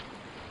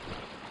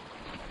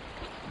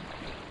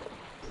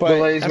 But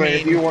ladies, I man,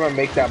 mean, if you want to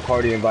make that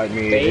party, invite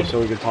me Fade? just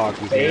so we can talk.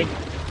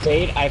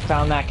 Fade, I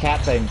found that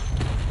cat thing.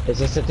 Is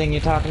this the thing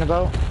you're talking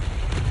about?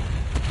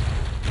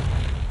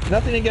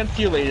 nothing against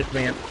you, ladies,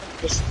 man.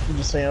 I'm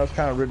just saying, I was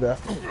kind of rude to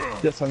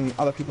just on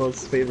other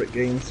people's favorite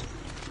games.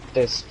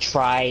 This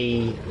try...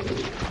 Is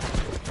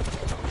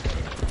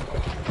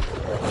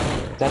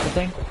that the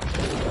thing?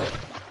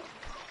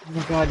 Oh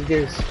my god, it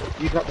is.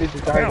 You got me to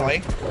die.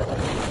 Apparently.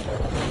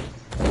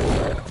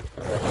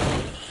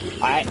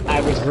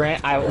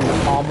 I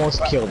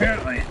almost killed it.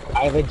 Apparently.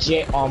 I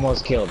legit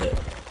almost killed it.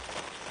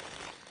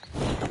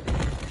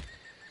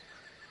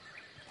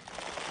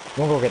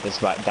 We'll go get this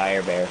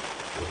dire bear.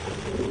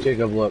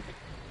 Jacob, look.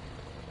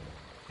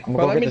 I'm But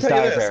gonna let go me get this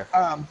tell you dire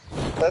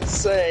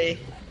this. bear.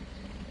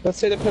 Let's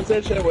say the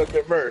position was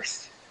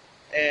reversed,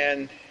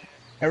 and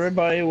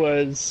everybody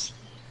was,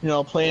 you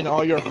know, playing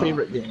all your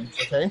favorite games.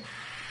 Okay.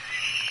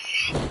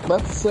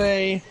 Let's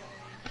say,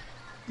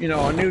 you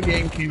know, a new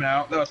game came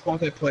out that was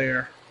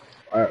multiplayer.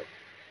 Alright.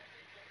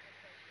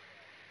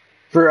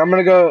 I'm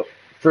gonna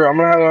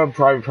have a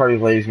private party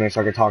with ladies, man,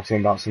 so I can talk to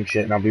him about some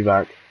shit, and I'll be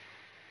back.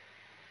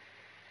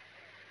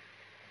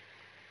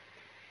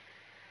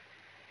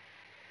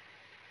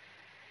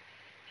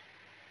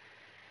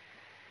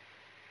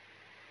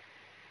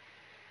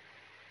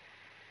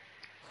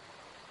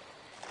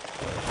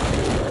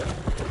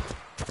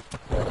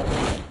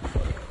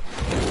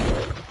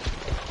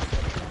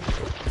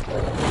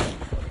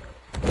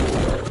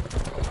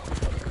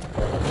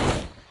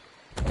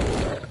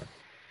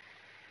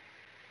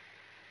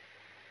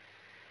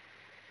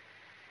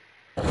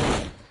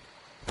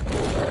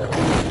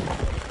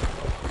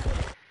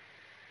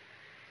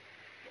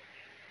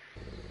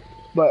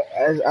 But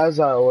as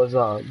I was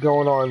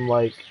going on,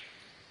 like,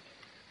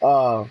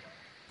 but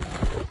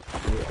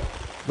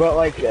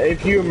like,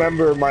 if you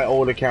remember my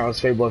old account,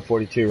 it's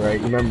FadeBlood42, right?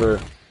 You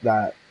remember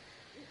that?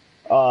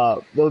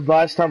 The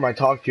last time I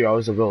talked to you, I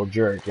was a real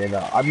jerk, and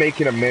I'm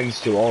making amends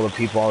to all the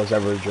people I was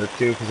ever a jerk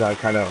to, because I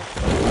kind of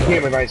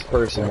became a nice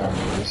person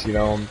after, you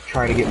know, I'm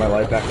trying to get my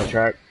life back on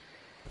track.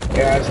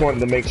 And I just wanted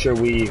to make sure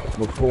we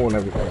were cool and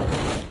everything.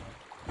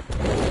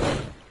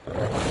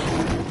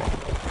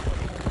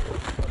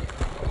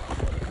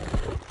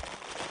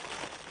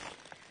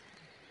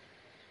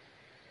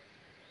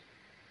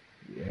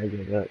 I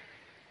get that.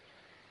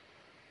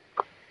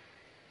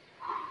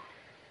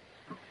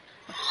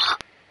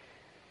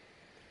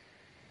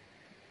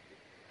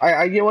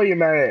 I get why you're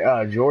mad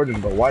at Jordan,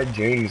 but why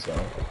James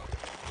though?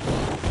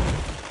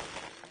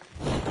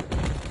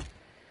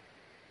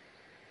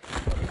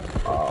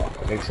 Oh,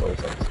 makes no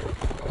sense.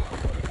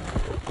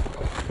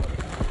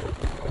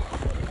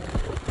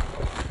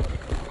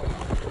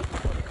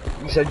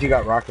 You said you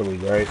got Rocket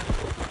League, right?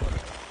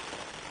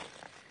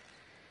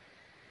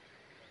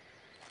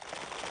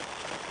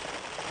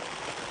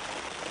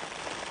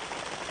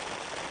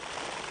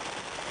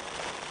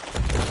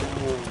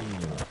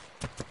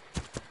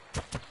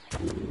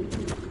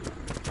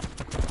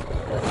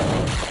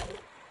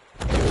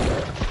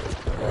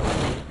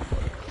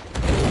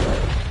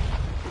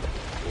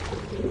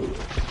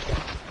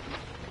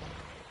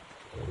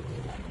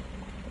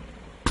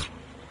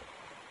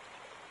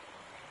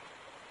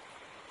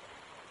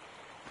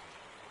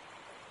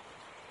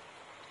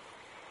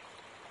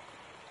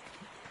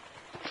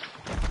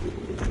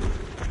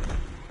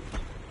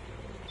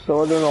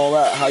 So other than all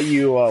that, how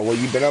you, what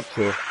you been up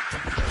to?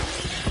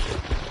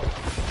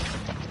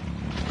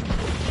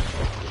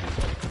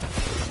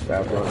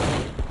 bad luck.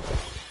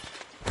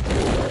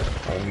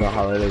 I don't know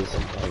how that is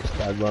sometimes.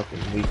 Bad luck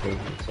and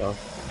weekends and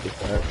stuff. Get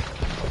that.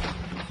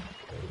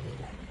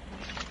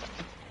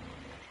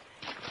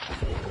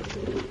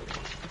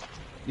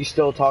 You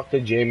still talk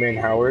to J-Man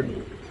Howard?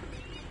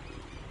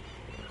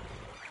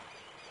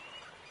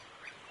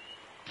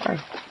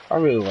 I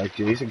really like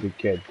you. He's a good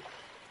kid.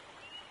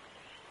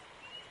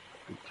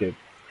 Good kid.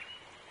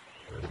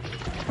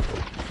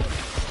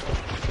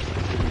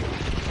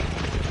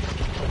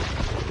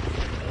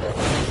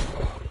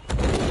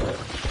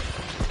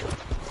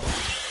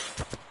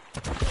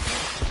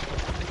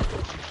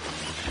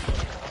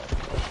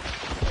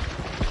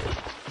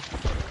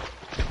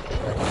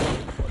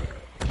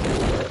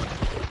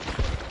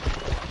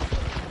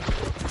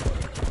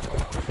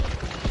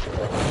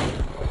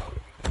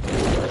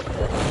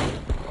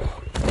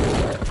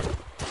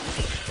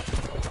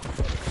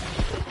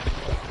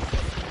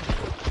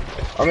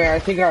 I mean, I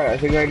think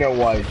I know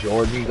why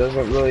Jordan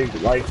doesn't really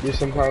like you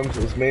sometimes.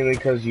 It's mainly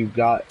because you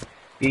got,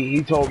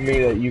 he told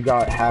me that you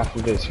got half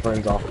of his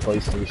friends off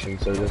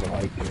PlayStation, so he doesn't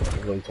like you.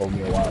 He really told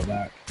me a while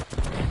back.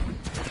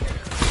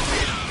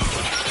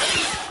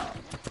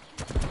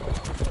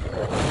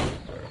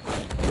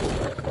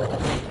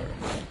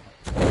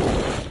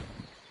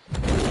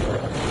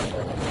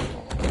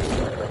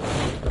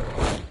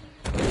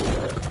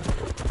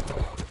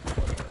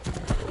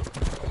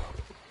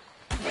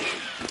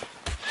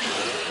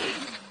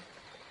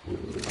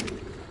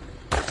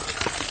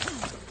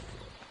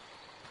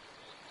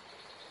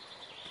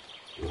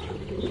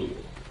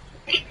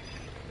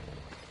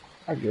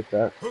 I get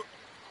that.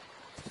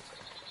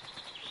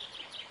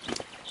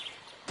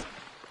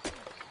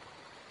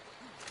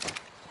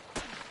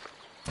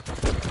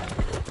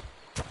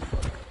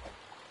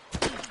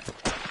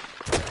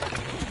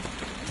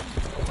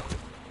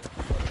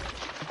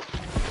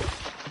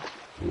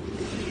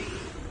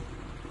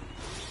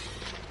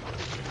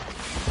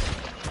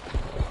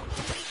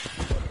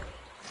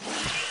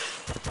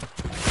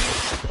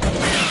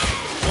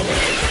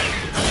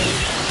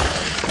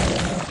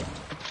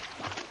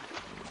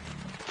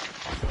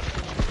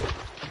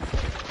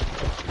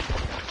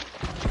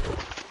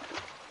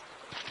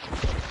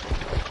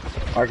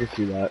 I can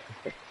see that.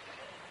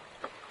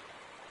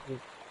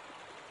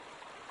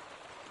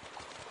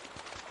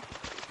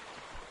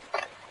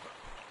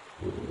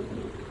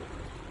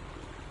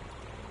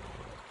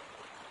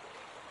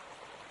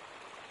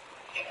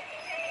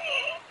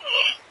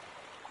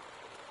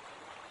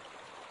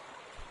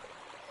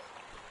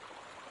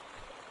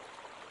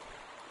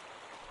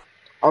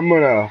 I'm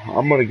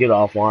gonna get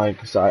offline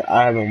because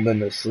I haven't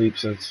been to sleep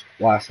since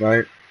last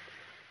night.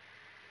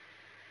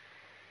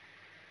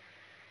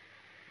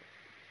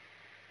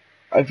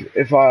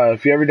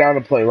 If you're ever down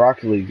to play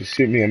Rocket League, just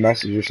shoot me a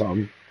message or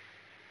something.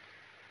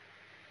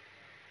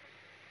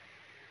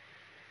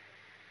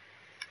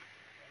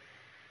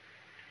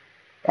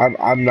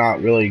 I'm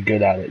not really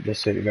good at it,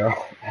 just so you know.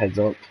 Heads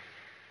up.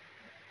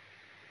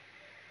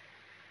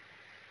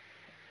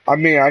 I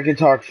mean, I can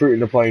talk Fruit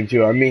into playing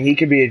too. I mean, he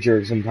can be a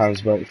jerk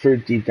sometimes, but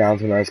Fruit deep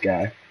down's a nice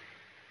guy.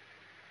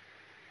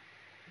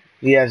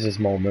 He has his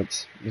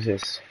moments. It's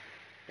just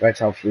that's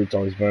how Fruit's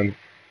always been.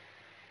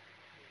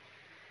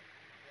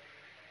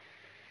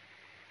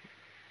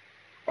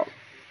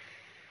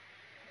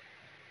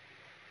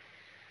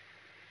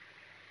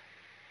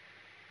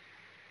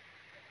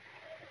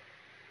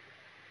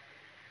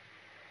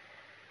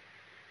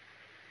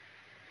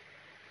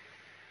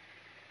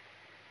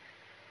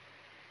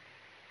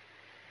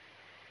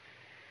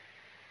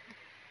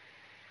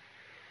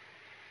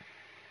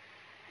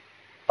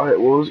 Alright,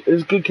 well,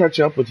 it's good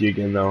catching up with you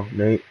again, though,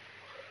 Nate.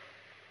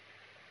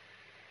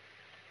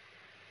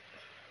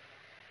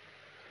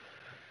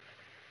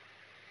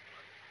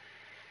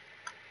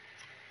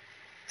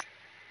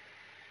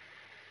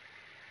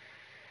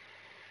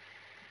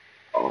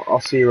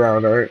 I'll see you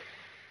around, alright?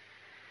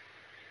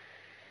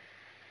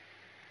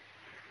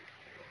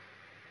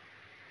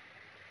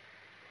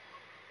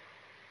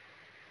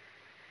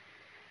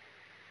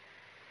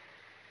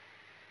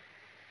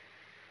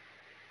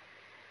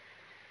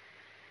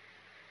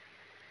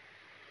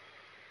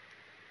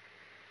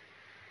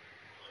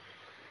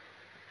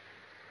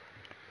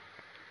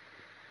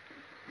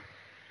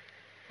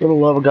 For the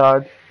love of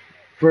God.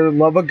 For the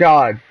love of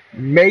God.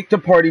 Make the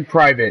party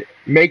private.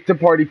 Make the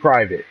party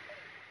private.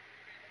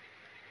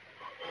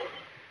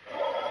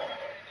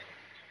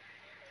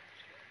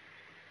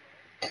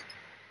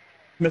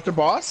 Mr.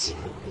 Boss?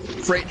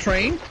 Freight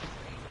train?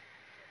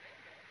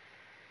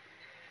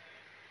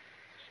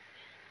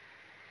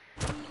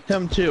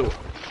 Him too.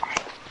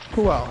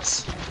 Who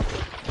else?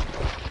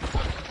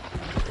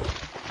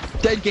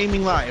 Dead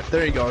Gaming Live.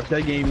 There you go.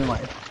 Dead Gaming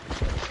Live.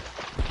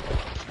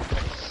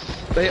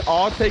 They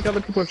all take other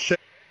people's shit.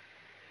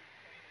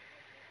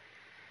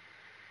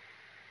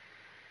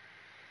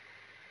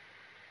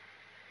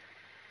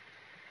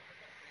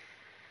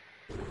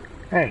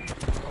 Hey.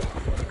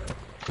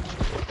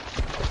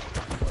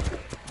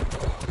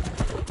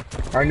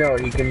 I know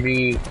he can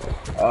be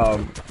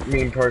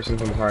mean person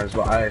sometimes,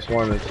 but I just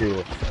wanted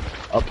to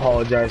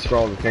apologize for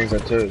all the things I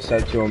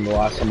said to him the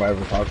last time I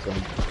ever talked to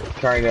him.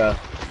 Trying to,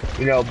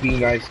 you know, be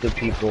nice to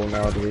people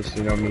nowadays,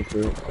 you know, me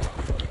too.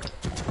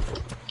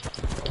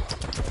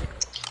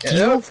 Yeah,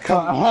 that was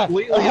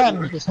completely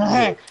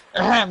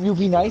you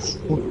be nice.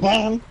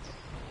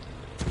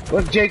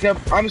 Look, Jacob,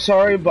 I'm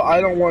sorry, but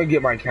I don't want to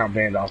get my account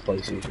banned off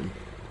PlayStation.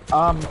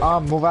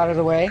 Move out of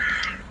the way.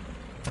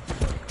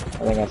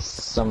 I think I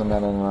summoned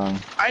that in wrong.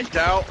 I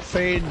doubt,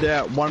 Fade,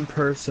 that one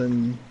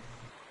person,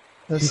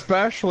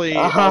 especially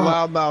a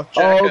loudmouth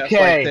jackass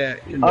like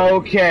that.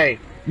 Okay.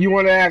 You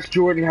want to ask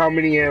Jordan how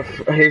many of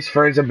his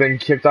friends have been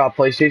kicked off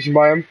PlayStation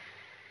by him?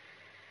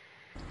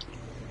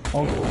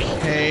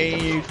 Okay,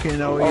 you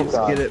can always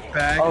get it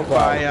back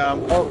by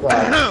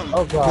blackmail.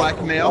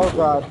 Oh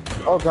god.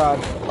 Oh god.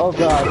 Oh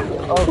god.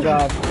 Oh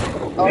god.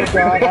 Oh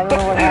god. I don't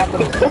know what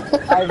happened.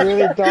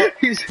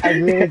 I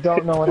really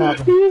don't know what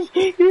happened.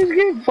 He's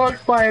getting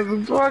fucked by a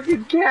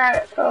fucking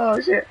cat. Oh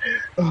shit.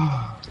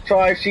 So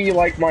I see you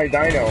like my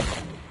dino.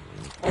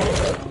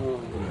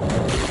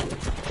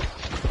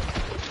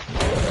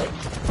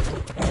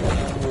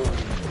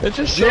 It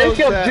just shows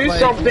Jacob, that, do like,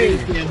 something.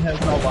 Adrian has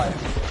no life.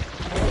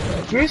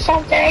 Do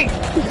something!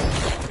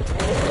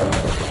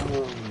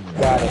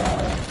 Got it.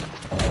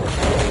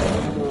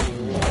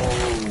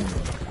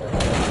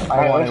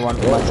 I wanted one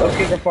for myself. Let's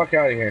get the fuck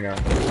out of here now.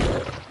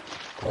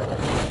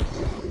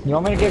 You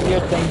want me to give you a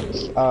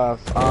thing of,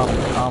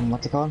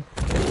 what's it called?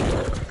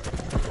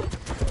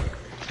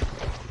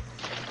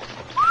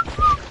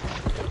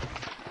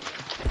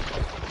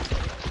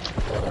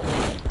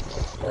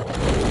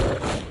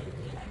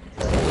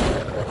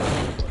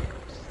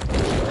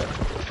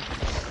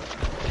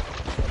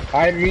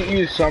 I meet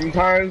you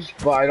sometimes,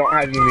 but I don't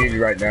have you muted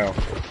right now.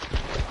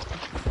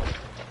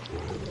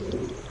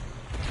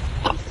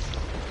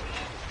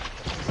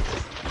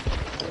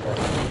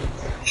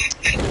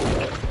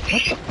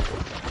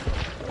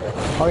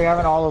 Oh, you're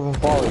having all of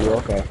them follow you,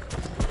 okay.